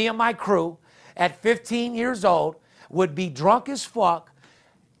Charlie's, where me and my crew at 15 years old would be drunk as fuck,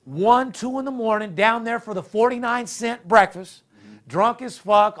 1, 2 in the morning, down there for the 49-cent breakfast, drunk as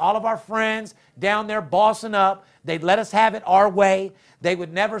fuck, all of our friends down there bossing up. They'd let us have it our way. They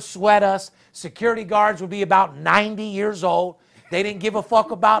would never sweat us. Security guards would be about 90 years old. They didn't give a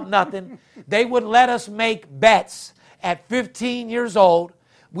fuck about nothing. They would let us make bets at 15 years old.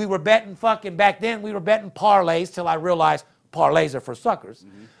 We were betting fucking, back then, we were betting parlays till I realized parlays are for suckers.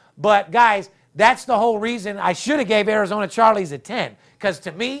 But guys, that's the whole reason I should have gave Arizona Charlie's a 10. Because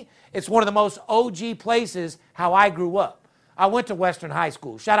to me, it's one of the most OG places how I grew up. I went to Western High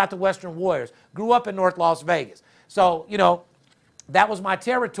School. Shout out to Western Warriors. Grew up in North Las Vegas. So, you know, that was my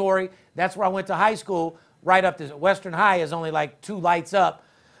territory. That's where I went to high school. Right up to Western High is only like 2 lights up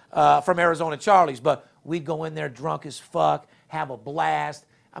from Arizona Charlie's. But we'd go in there drunk as fuck, have a blast.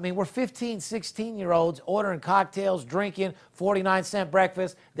 I mean, we're 15, 16-year-olds ordering cocktails, drinking, 49-cent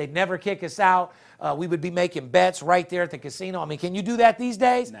breakfast. They'd never kick us out. We would be making bets right there at the casino. I mean, can you do that these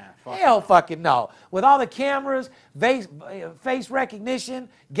days? Nah, hell fucking no. With all the cameras, face recognition,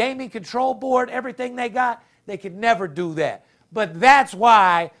 gaming control board, everything they got, they could never do that. But that's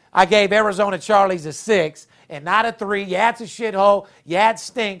why I gave Arizona Charlie's a 6 and not a 3. Yeah, it's a shithole. Yeah, it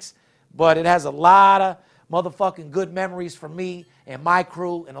stinks. But it has a lot of motherfucking good memories for me and my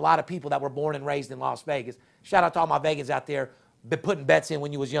crew and a lot of people that were born and raised in Las Vegas. Shout out to all my Vegans out there putting bets in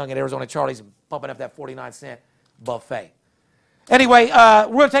when you was young at Arizona Charlie's and pumping up that 49-cent buffet. Anyway, we're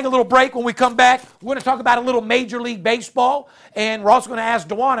going to take a little break. When we come back, we're going to talk about a little Major League Baseball, and we're also going to ask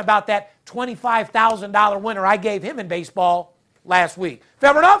Dewan about that $25,000 winner I gave him in baseball last week.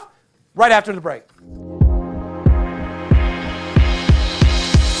 Fair enough? Right after the break.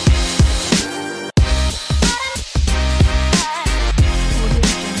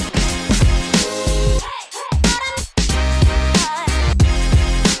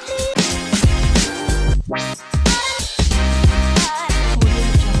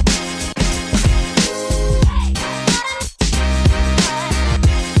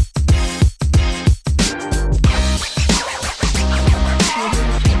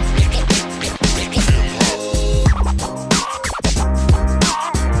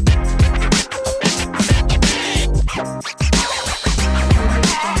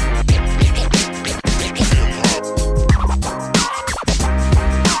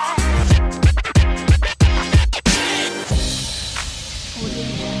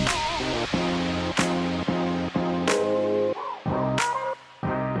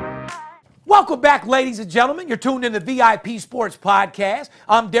 Welcome back, ladies and gentlemen. You're tuned in to VIP Sports Podcast.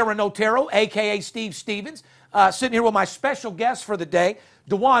 I'm Darren Otero, a.k.a. Steve Stevens, sitting here with my special guest for the day,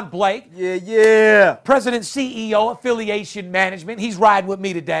 Dewan Blake. Yeah. President, CEO, Affiliation Management. He's riding with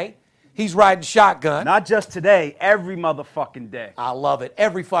me today. He's riding shotgun. Not just today, every motherfucking day. I love it.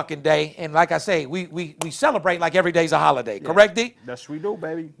 Every fucking day. And like I say, we celebrate like every day's a holiday. Yeah. Correct, D? Yes, we do,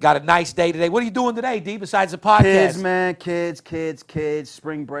 baby. Got a nice day today. What are you doing today, D, besides the podcast? Kids, man. Kids.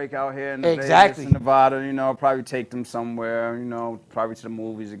 Spring break out here in Vegas, in Nevada. You know, probably take them somewhere, you know, probably to the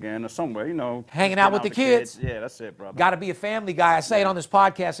movies again or somewhere, you know. Hanging out with the kids. Yeah, that's it, brother. Got to be a family guy. I say it on this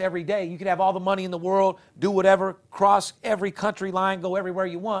podcast every day. You can have all the money in the world, do whatever, cross every country line, go everywhere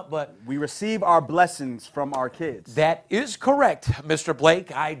you want, but we receive our blessings from our kids. That is correct, Mr.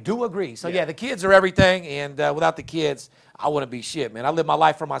 Blake. I do agree. So, yeah, the kids are everything, and without the kids, I wouldn't be shit, man. I lived my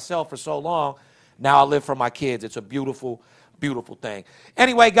life for myself for so long. Now I live for my kids. It's a beautiful, beautiful thing.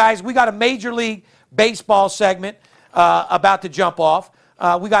 Anyway, guys, we got a Major League Baseball segment about to jump off.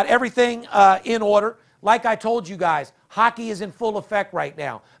 We got everything in order. Like I told you guys, hockey is in full effect right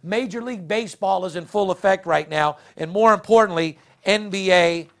now. Major League Baseball is in full effect right now. And more importantly,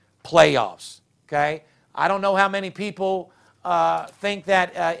 NBA playoffs. Okay? I don't know how many people think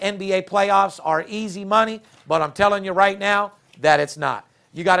that NBA playoffs are easy money, but I'm telling you right now that it's not.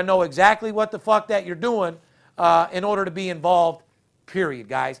 You got to know exactly what the fuck that you're doing in order to be involved, period,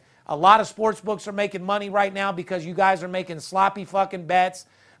 guys. A lot of sports books are making money right now because you guys are making sloppy fucking bets.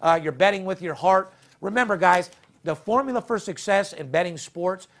 You're betting with your heart. Remember, guys, the formula for success in betting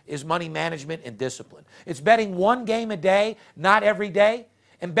sports is money management and discipline. It's betting one game a day, not every day,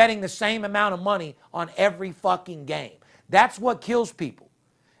 and betting the same amount of money on every fucking game. That's what kills people.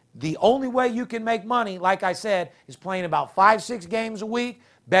 The only way you can make money, like I said, is playing about 5-6 games a week,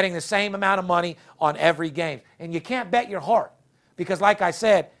 betting the same amount of money on every game. And you can't bet your heart because, like I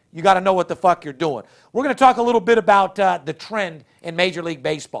said, you got to know what the fuck you're doing. We're going to talk a little bit about the trend in Major League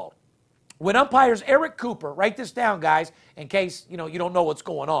Baseball. When umpires Eric Cooper, write this down, guys, in case you don't know what's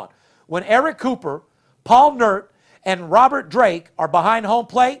going on. When Eric Cooper, Paul Nert, and Robert Drake are behind home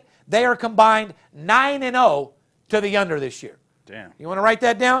plate, they are combined 9-0 to the under this year. Damn. You want to write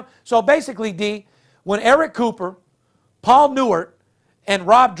that down? So basically, D, when Eric Cooper, Paul Newart, and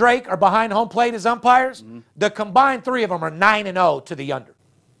Rob Drake are behind home plate as umpires, the combined three of them are 9-0 to the under.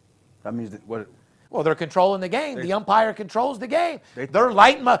 That means that what? Well, they're controlling the game. The umpire controls the game. They're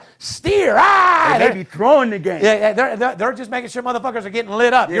lighting steer. They be throwing the game. Yeah, they're just making sure motherfuckers are getting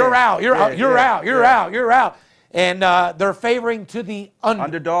lit up. Yeah. You're out. You're out. You're yeah, out. You're yeah. out. You're out. And they're favoring to the under.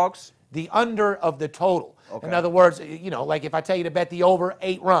 Underdogs? The under of the total. Okay. In other words, like if I tell you to bet the over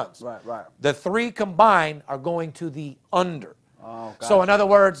 8 runs, Right. the three combined are going to the under. Oh, gotcha. So in other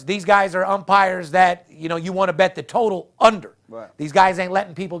words, these guys are umpires that, you want to bet the total under. Right. These guys ain't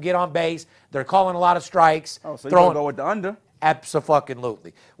letting people get on base. They're calling a lot of strikes. Oh, so throwing, you go with the under?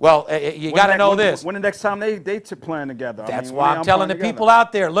 Abso-fucking-lutely. Well, you got to know this. When the next time they playing together? That's when why they I'm telling the umpiring people together?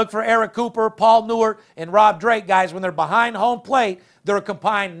 out there, look for Eric Cooper, Paul Newart, and Rob Drake, guys. When they're behind home plate, they're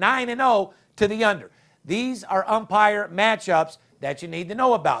combined 9-0 to the under. These are umpire matchups that you need to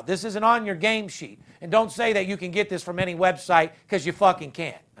know about. This isn't on your game sheet. And don't say that you can get this from any website because you fucking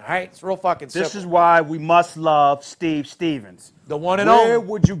can't. All right? It's real fucking simple. This is why we must love Steve Stevens. The one and Where only.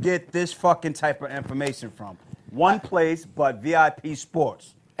 would you get this fucking type of information from? One place, but VIP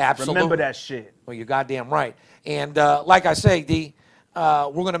Sports. Absolutely. Remember that shit. Well, you're goddamn right. And like I say, D,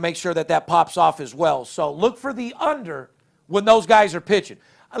 we're going to make sure that pops off as well. So look for the under when those guys are pitching.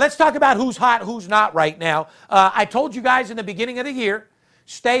 Let's talk about who's hot, who's not right now. I told you guys in the beginning of the year,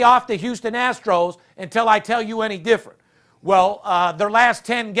 stay off the Houston Astros until I tell you any different. Well, their last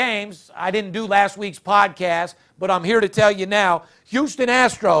 10 games, I didn't do last week's podcast, but I'm here to tell you now, Houston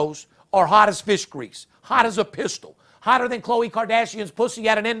Astros are hot as fish grease, hot as a pistol, hotter than Khloe Kardashian's pussy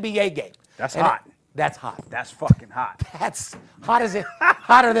at an NBA game. That's hot. That's hot. That's fucking hot. That's hot as it,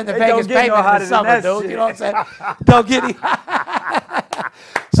 hotter than the It Vegas don't get no pavement in hotter the than summer, that dude. shit. You know what I'm saying? Don't get it.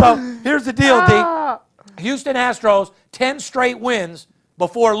 So here's the deal, D. Houston Astros, 10 straight wins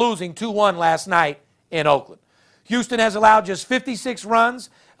before losing 2-1 last night in Oakland. Houston has allowed just 56 runs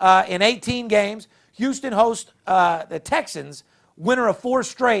in 18 games. Houston hosts the Texans, winner of 4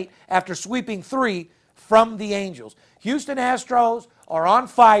 straight after sweeping 3 from the Angels. Houston Astros are on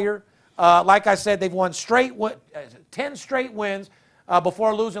fire. Like I said, they've won 10 straight wins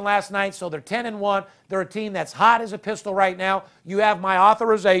before losing last night, so they're 10-1. They're a team that's hot as a pistol right now. You have my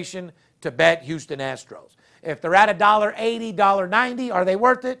authorization to bet Houston Astros. If they're at $1.80, $1.90, are they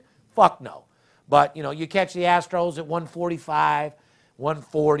worth it? Fuck no. But, you catch the Astros at 145,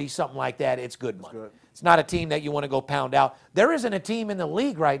 140, something like that, it's good money. Good. It's not a team that you want to go pound out. There isn't a team in the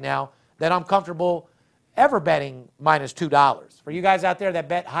league right now that I'm comfortable ever betting minus $2. For you guys out there that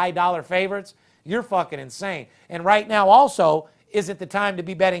bet high dollar favorites, you're fucking insane. And right now also isn't the time to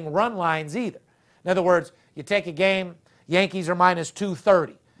be betting run lines either. In other words, you take a game, Yankees are minus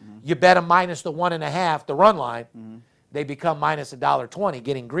 230. You bet them minus the 1.5, the run line. They become minus $1.20,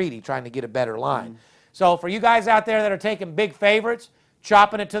 getting greedy, trying to get a better line. So for you guys out there that are taking big favorites,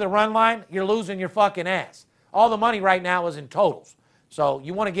 chopping it to the run line, you're losing your fucking ass. All the money right now is in totals. So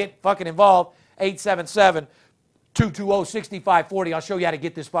you want to get fucking involved, 877-220-6540. I'll show you how to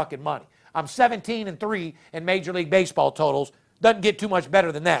get this fucking money. I'm 17-3 in Major League Baseball totals. Doesn't get too much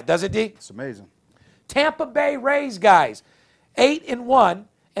better than that, does it, D? It's amazing. Tampa Bay Rays, guys, 8-1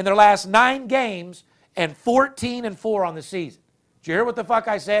 in their last 9 games and 14-4 on the season. Did you hear what the fuck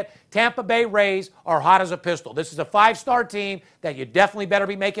I said? Tampa Bay Rays are hot as a pistol. This is a 5-star team that you definitely better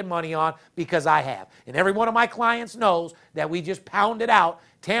be making money on because I have. And every one of my clients knows that we just pounded out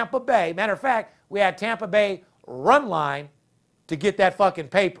Tampa Bay. Matter of fact, we had Tampa Bay run line to get that fucking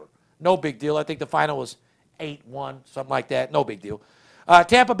paper. No big deal. I think the final was 8-1, something like that. No big deal.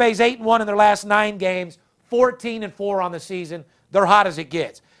 Tampa Bay's 8-1 in their last 9 games, 14-4 on the season. They're hot as it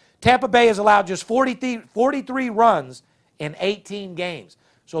gets. Tampa Bay has allowed just 43 runs in 18 games.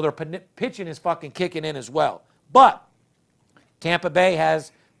 So their pitching is fucking kicking in as well. But Tampa Bay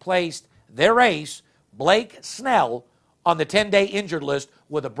has placed their ace, Blake Snell, on the 10-day injured list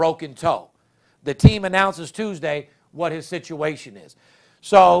with a broken toe. The team announces Tuesday what his situation is.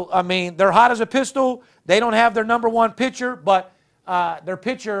 So, I mean, they're hot as a pistol. They don't have their number one pitcher, but their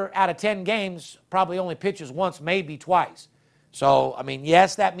pitcher out of 10 games probably only pitches once, maybe twice. So, I mean,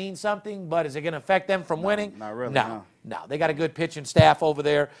 yes, that means something, but is it going to affect them from winning? Not really. No. They got a good pitching staff over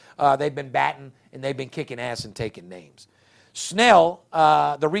there. They've been batting, and they've been kicking ass and taking names. Snell,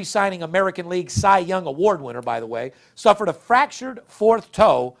 the re-signing American League Cy Young Award winner, by the way, suffered a fractured fourth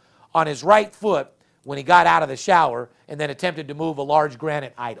toe on his right foot when he got out of the shower and then attempted to move a large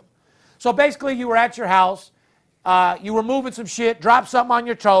granite item. So basically, you were at your house, you were moving some shit, dropped something on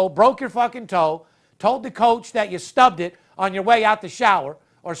your toe, broke your fucking toe, told the coach that you stubbed it on your way out the shower,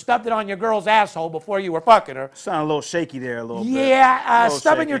 or stubbed it on your girl's asshole before you were fucking her. Sound a little shaky there a little bit. Yeah, Little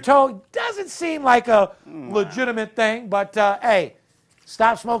stubbing shaky. your toe doesn't seem like a legitimate thing, but hey,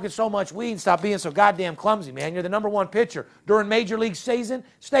 stop smoking so much weed and stop being so goddamn clumsy, man. You're the number one pitcher. During Major League season,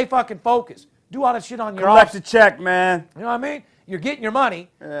 stay fucking focused. Do all that shit on your off. Collect the check, man. You know what I mean? You're getting your money.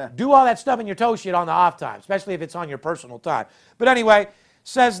 Yeah. Do all that stubbing your toe shit on the off time, especially if it's on your personal time. But anyway,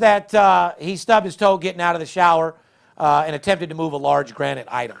 says that he stubbed his toe getting out of the shower and attempted to move a large granite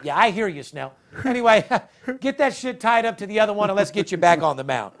item. Yeah, I hear you, Snell. Anyway, get that shit tied up to the other one and let's get you back on the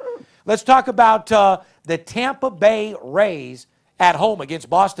mound. Let's talk about the Tampa Bay Rays at home against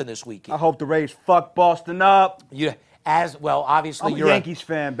Boston this weekend. I hope the Rays fuck Boston up. Obviously, I'm you're a Yankees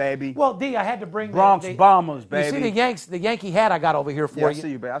fan, baby. Well, D, I had to bring Bronx Bombers, baby. You see the Yankee hat I got over here for Yeah, I you.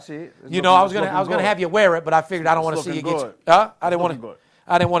 see you, baby. I see it. It's You know, I was looking gonna have you wear it, but I figured I don't want to see you looking get. good. I didn't want looking to. good.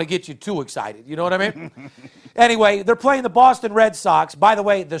 I didn't want to get you too excited. You know what I mean? Anyway, they're playing the Boston Red Sox. By the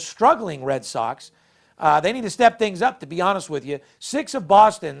way, the struggling Red Sox. They need to step things up. To be honest with you, 6 of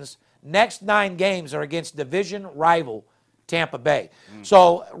Boston's next 9 games are against division rival Tampa Bay.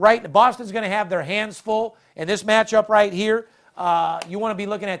 So, Boston's going to have their hands full in this matchup right here. You want to be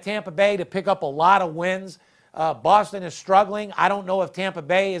looking at Tampa Bay to pick up a lot of wins. Boston is struggling. I don't know if Tampa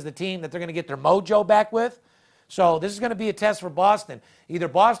Bay is the team that they're going to get their mojo back with. So this is going to be a test for Boston. Either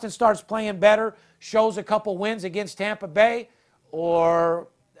Boston starts playing better, shows a couple wins against Tampa Bay, or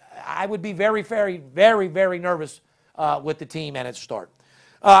I would be very, very, very, very nervous with the team at its start.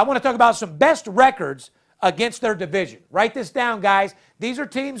 I want to talk about some best records against their division. Write this down, guys. These are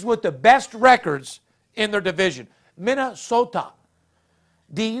teams with the best records in their division. Minnesota.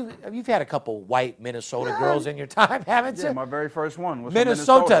 You've had a couple white Minnesota girls in your time, haven't you? Yeah, my very first one was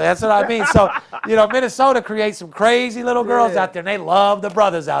Minnesota. That's what I mean. So, Minnesota creates some crazy little girls out there, and they love the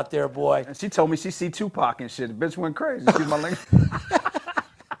brothers out there, boy. And she told me she see Tupac and shit. The bitch went crazy. Excuse my language.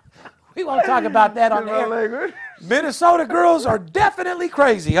 We won't talk about that on the air. Minnesota girls are definitely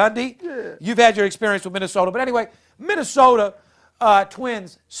crazy, Hundy. Yeah. You've had your experience with Minnesota. But anyway, Minnesota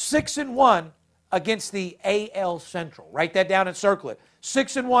Twins 6-1 against the AL Central. Write that down and circle it.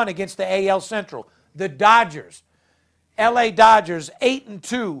 6-1 against the AL Central. The Dodgers, LA Dodgers,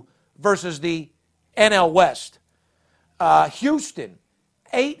 8-2 versus the NL West. Houston,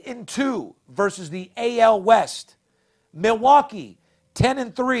 8-2 versus the AL West. Milwaukee,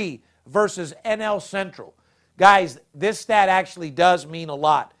 10-3 versus NL Central. Guys, this stat actually does mean a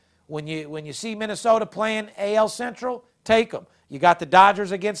lot. When you see Minnesota playing AL Central, take them. You got the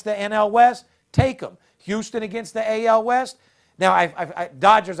Dodgers against the NL West, take them. Houston against the AL West. Now,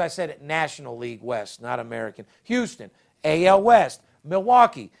 Dodgers, I said it, National League West, not American. Houston, AL West.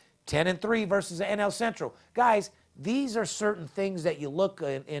 Milwaukee, 10-3 versus the NL Central. Guys, these are certain things that you look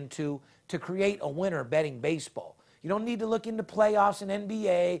into to create a winner betting baseball. You don't need to look into playoffs in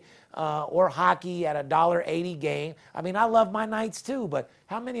NBA or hockey at $1.80 game. I mean, I love my Knights too, but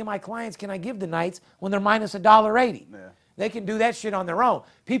how many of my clients can I give the Knights when they're minus $1.80? Yeah. They can do that shit on their own.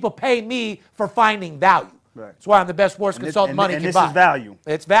 People pay me for finding value. Right. That's why I'm the best sports consultant money can buy. And this is value.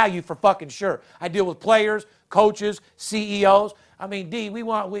 It's value for fucking sure. I deal with players, coaches, CEOs. I mean, D,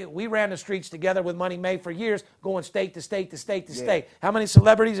 we ran the streets together with Money Made for years, going state to state to state to state. How many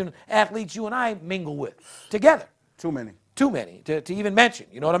celebrities and athletes you and I mingle with together? Too many. Too many to even mention.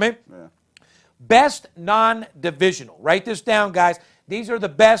 You know what I mean? Yeah. Best non-divisional. Write this down, guys. These are the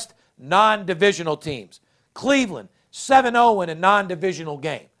best non-divisional teams. Cleveland, 7-0 in a non-divisional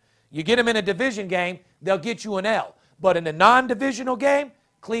game. You get them in a division game, they'll get you an L. But in a non-divisional game,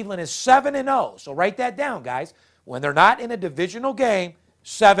 Cleveland is 7-0. So write that down, guys. When they're not in a divisional game,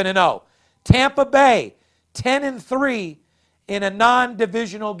 7-0. Tampa Bay, 10-3 in a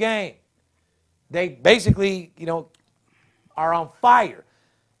non-divisional game. They basically, are on fire.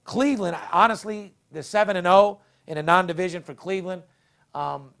 Cleveland, honestly, the 7-0 in a non-division for Cleveland,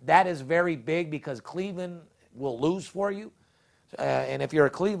 that is very big because Cleveland will lose for you. And if you're a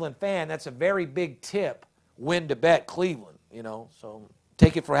Cleveland fan, that's a very big tip, win to bet Cleveland, So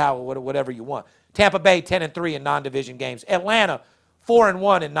take it for whatever you want. Tampa Bay 10-3 in non-division games. Atlanta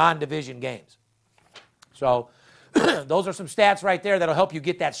 4-1 in non-division games. So those are some stats right there that'll help you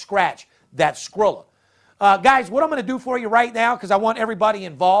get that scratch, that Skrilla. Guys, what I'm going to do for you right now, because I want everybody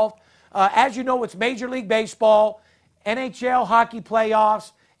involved, as you know, it's Major League Baseball, NHL hockey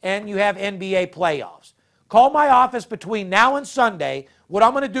playoffs, and you have NBA playoffs. Call my office between now and Sunday. What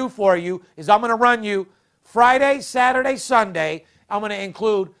I'm going to do for you is I'm going to run you Friday, Saturday, Sunday. I'm going to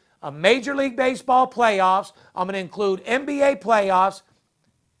include a Major League Baseball playoffs. I'm going to include NBA playoffs,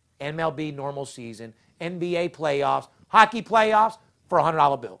 MLB normal season, NBA playoffs, hockey playoffs for a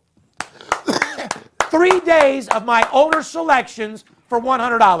 $100 bill. 3 days of my owner selections for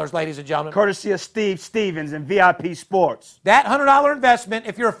 $100, ladies and gentlemen. Courtesy of Steve Stevens and VIP Sports. That $100 investment,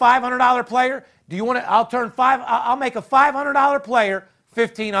 if you're a $500 player, do you want to, I'll make a $500 player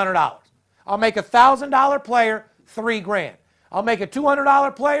 $1,500. I'll make a $1,000 player $3,000. I'll make a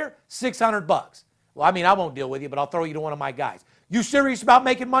 $200 player $600. Well, I mean, I won't deal with you, but I'll throw you to one of my guys. You serious about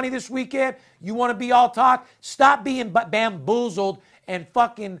making money this weekend? You want to be all talk? Stop being bamboozled and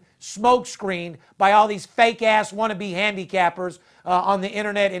fucking smoke screened by all these fake ass wannabe handicappers on the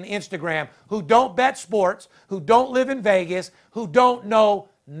internet and Instagram who don't bet sports, who don't live in Vegas, who don't know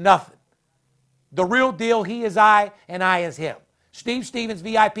nothing. The real deal, he is I and I is him. Steve Stevens,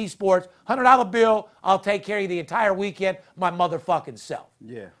 VIP Sports, $100 bill. I'll take care of you the entire weekend, my motherfucking self.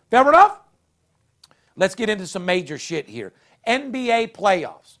 Yeah. Fair enough? Let's get into some major shit here. NBA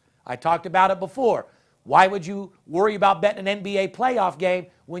playoffs. I talked about it before. Why would you worry about betting an NBA playoff game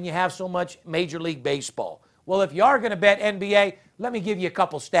when you have so much Major League Baseball? Well, if you are going to bet NBA, let me give you a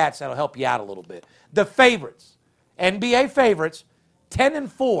couple stats that'll help you out a little bit. The favorites, NBA favorites,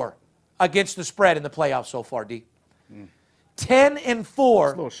 10-4 against the spread in the playoffs so far, D. 10-4. It's a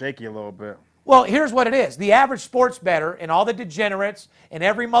little shaky a little bit. Well, here's what it is. The average sports bettor and all the degenerates and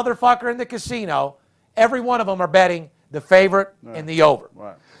every motherfucker in the casino, every one of them are betting the favorite and the over.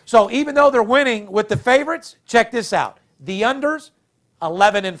 Right. So even though they're winning with the favorites, check this out. The unders,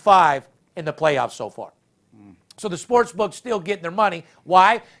 11-5 in the playoffs so far. So the sports book's still getting their money.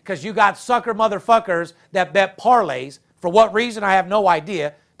 Why? Because you got sucker motherfuckers that bet parlays. For what reason, I have no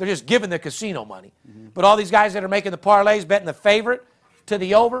idea. They're just giving the casino money. But all these guys that are making the parlays, betting the favorite to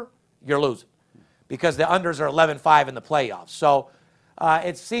the over, you're losing. Because the unders are 11-5 in the playoffs. So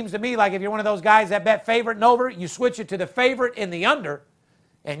it seems to me like if you're one of those guys that bet favorite and over, you switch it to the favorite in the under,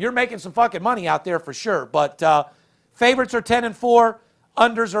 and you're making some fucking money out there for sure. But favorites are 10-4,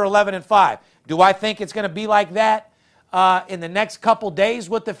 unders are 11-5. Do I think it's going to be like that in the next couple days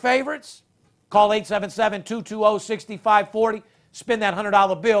with the favorites? Call 877-220-6540. Spend that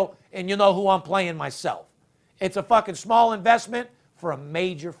 $100 bill, and you'll know who I'm playing myself. It's a fucking small investment for a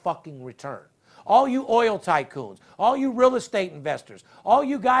major fucking return. All you oil tycoons, all you real estate investors, all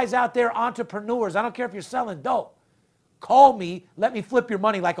you guys out there, entrepreneurs, I don't care if you're selling dope. Call me, let me flip your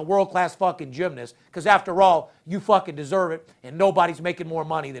money like a world-class fucking gymnast, because after all, you fucking deserve it, and nobody's making more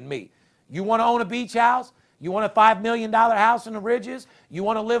money than me. You want to own a beach house? You want a $5 million house in the Ridges? You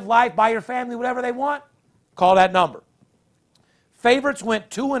want to live life, buy your family whatever they want? Call that number. Favorites went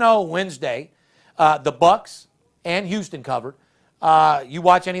 2-0 Wednesday. The Bucks and Houston covered. You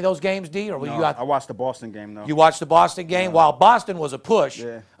watch any of those games, D? Or No, I watched the Boston game, though. You watched the Boston game? Yeah. While Boston was a push,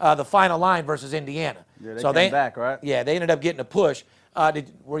 Yeah. The final line versus Indiana. Yeah, they came back, right? Yeah, they ended up getting a push.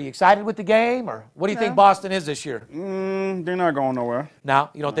 Were you excited with the game? Or what do you think Boston is this year? They're not going nowhere.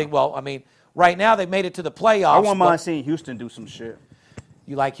 No? You don't think? Well, I mean, right now they've made it to the playoffs. I wouldn't mind seeing Houston do some shit.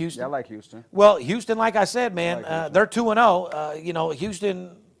 You like Houston? Yeah, I like Houston. Well, Houston, like I said, man, Houston. they're 2-0.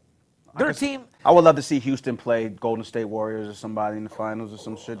 Houston, their team. I would love to see Houston play Golden State Warriors or somebody in the finals or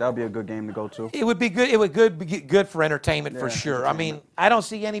some shit. That would be a good game to go to. It would be good. It would be good for entertainment for sure. I mean, I don't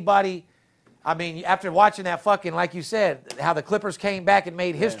see anybody. I mean, after watching that fucking, like you said, how the Clippers came back and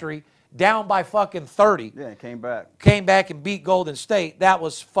made history, down by fucking 30. Yeah, came back. Came back and beat Golden State. That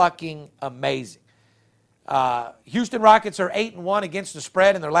was fucking amazing. Houston Rockets are 8-1 against the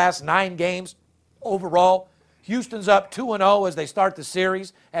spread in their last 9 games overall. Houston's up 2-0 as they start the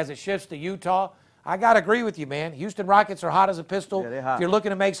series as it shifts to Utah. I got to agree with you, man. Houston Rockets are hot as a pistol. Yeah, they're hot. If you're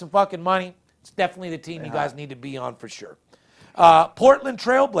looking to make some fucking money, it's definitely the team you guys need to be on for sure. Portland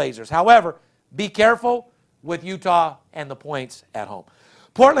Trailblazers, however, be careful with Utah and the points at home.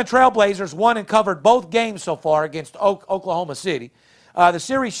 Portland Trailblazers won and covered both games so far against Oklahoma City. The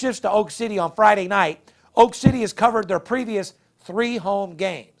series shifts to Oak City on Friday night. Oak City has covered their previous 3 home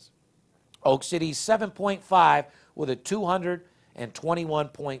games. Oak City 7.5 with a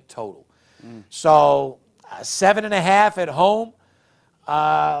 221-point total. So 7.5 at home.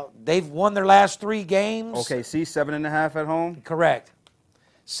 They've won their last 3 games. OKC 7.5 at home. Correct.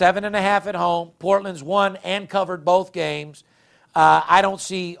 7.5 at home. Portland's won and covered both games. I don't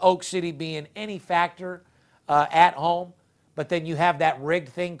see Oak City being any factor at home, but then you have that rigged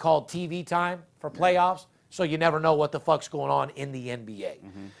thing called TV time for playoffs, so you never know what the fuck's going on in the NBA.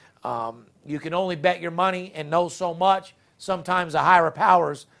 You can only bet your money and know so much. Sometimes the higher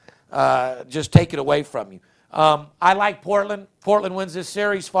powers just take it away from you. I like Portland. Portland wins this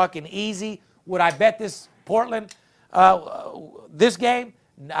series fucking easy. Would I bet this Portland this game?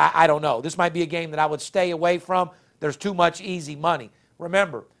 I don't know. This might be a game that I would stay away from. There's too much easy money.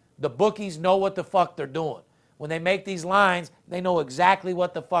 Remember, the bookies know what the fuck they're doing. When they make these lines, they know exactly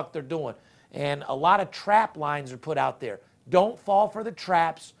what the fuck they're doing. And a lot of trap lines are put out there. Don't fall for the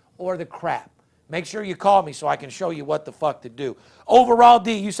traps or the crap. Make sure you call me so I can show you what the fuck to do. Overall,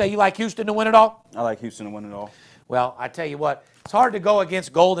 D, you say you like Houston to win it all? I like Houston to win it all. Well, I tell you what, it's hard to go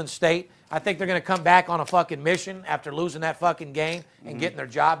against Golden State. I think they're going to come back on a fucking mission after losing that fucking game and getting their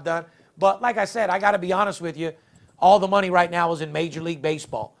job done. But like I said, I got to be honest with you, all the money right now is in Major League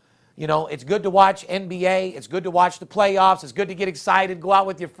Baseball. You know, it's good to watch NBA. It's good to watch the playoffs. It's good to get excited, go out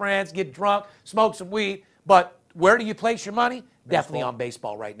with your friends, get drunk, smoke some weed. But where do you place your money? Definitely on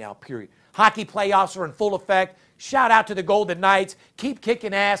baseball right now, period. Hockey playoffs are in full effect. Shout out to the Golden Knights. Keep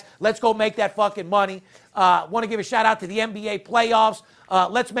kicking ass. Let's go make that fucking money. Want to give a shout out to the NBA playoffs.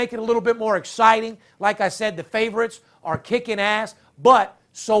 Let's make it a little bit more exciting. Like I said, the favorites are kicking ass, but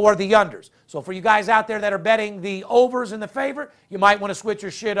so are the unders. So for you guys out there that are betting the overs and the favorite, you might want to switch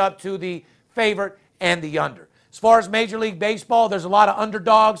your shit up to the favorite and the under. As far as Major League Baseball, there's a lot of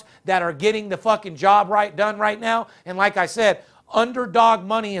underdogs that are getting the fucking job done right now. And like I said, underdog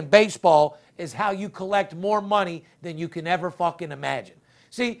money in baseball is how you collect more money than you can ever fucking imagine.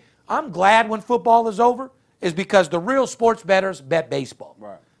 See, I'm glad when football is over is because the real sports bettors bet baseball.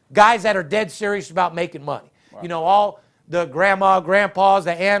 Right. Guys that are dead serious about making money. Right. You know, all the grandma, grandpas,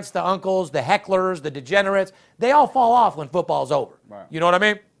 the aunts, the uncles, the hecklers, the degenerates, they all fall off when football's over. Right. You know what I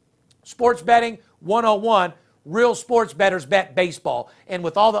mean? Sports betting 101, real sports bettors bet baseball. And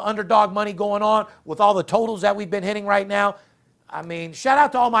with all the underdog money going on, with all the totals that we've been hitting right now, I mean, shout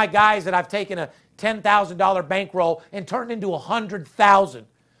out to all my guys that I've taken a $10,000 bankroll and turned into $100,000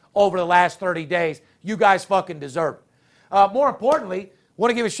 over the last 30 days. You guys fucking deserve it. More importantly,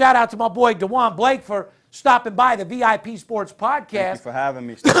 want to give a shout out to my boy DeJuan Blake for stopping by the VIP Sports Podcast. Thank you for having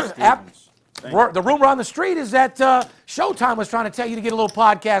me, Steve Stevens. The rumor on the street is that Showtime was trying to tell you to get a little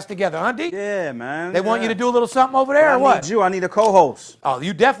podcast together, huh, D? Yeah, man. They want you to do a little something over there, or what? I need you. I need a co-host. Oh,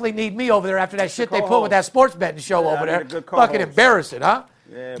 you definitely need me over there after that shit they put with that sports betting show over there. Fucking embarrassing, huh?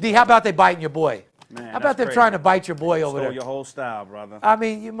 Yeah, D, how about they biting your boy? Man, how about them trying to bite your boy over there? Stole your whole style, brother. I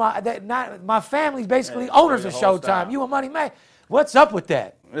mean, my family's basically owners of Showtime. Style. You a money man. What's up with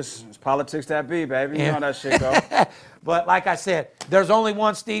that? It's politics that be, baby. You know how that shit go. But like I said, there's only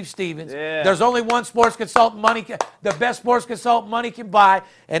one Steve Stevens. Yeah. There's only one sports consultant the best sports consultant money can buy,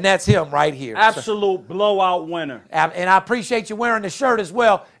 and that's him right here. Absolute blowout winner. And I appreciate you wearing the shirt as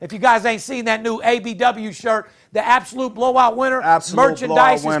well. If you guys ain't seen that new ABW shirt, the Absolute Blowout Winner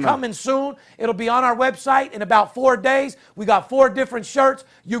merchandise is coming soon. It'll be on our website in about 4 days. We got 4 different shirts.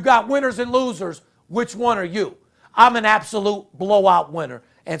 You got winners and losers. Which one are you? I'm an absolute blowout winner.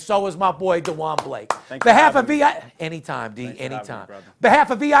 And so is my boy, DeJuan Blake. Behalf of anytime, D, anytime. Behalf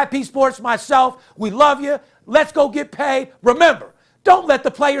of VIP Sports, myself, we love you. Let's go get paid. Remember, don't let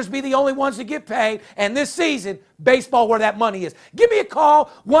the players be the only ones to get paid. And this season, baseball where that money is. Give me a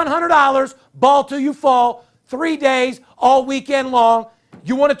call, $100, ball till you fall, 3 days, all weekend long.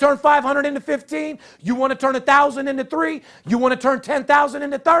 You want to turn 500 into 15? You want to turn 1,000 into 3? You want to turn 10,000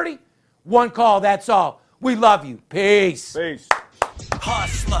 into 30? One call, that's all. We love you. Peace. Peace.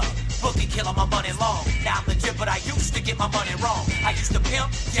 Hustler, bookie killer, my money long. Now I'm legit, but I used to get my money wrong. I used to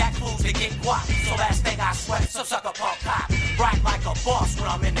pimp, jack fools to get guap. So last thing I sweat, so suck a punk cop. Right like a boss when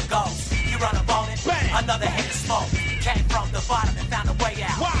I'm in the ghost. You run up on it, another hit of smoke. Came from the bottom and found a way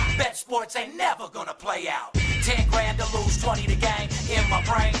out. Bet sports ain't never gonna play out. 10 grand to lose, 20 to gain. In my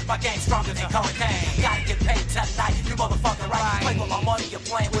brain, my game's stronger than cocaine. Gotta get paid tonight, you motherfucker right. Play with my money, you're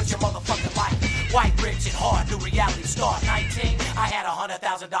playing with your motherfucking life. White, rich, and hard, new reality start. 19, I had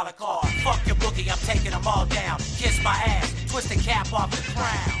 $100,000 car. Fuck your bookie, I'm taking them all down. Kiss my ass, twist the cap off the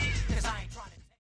crown.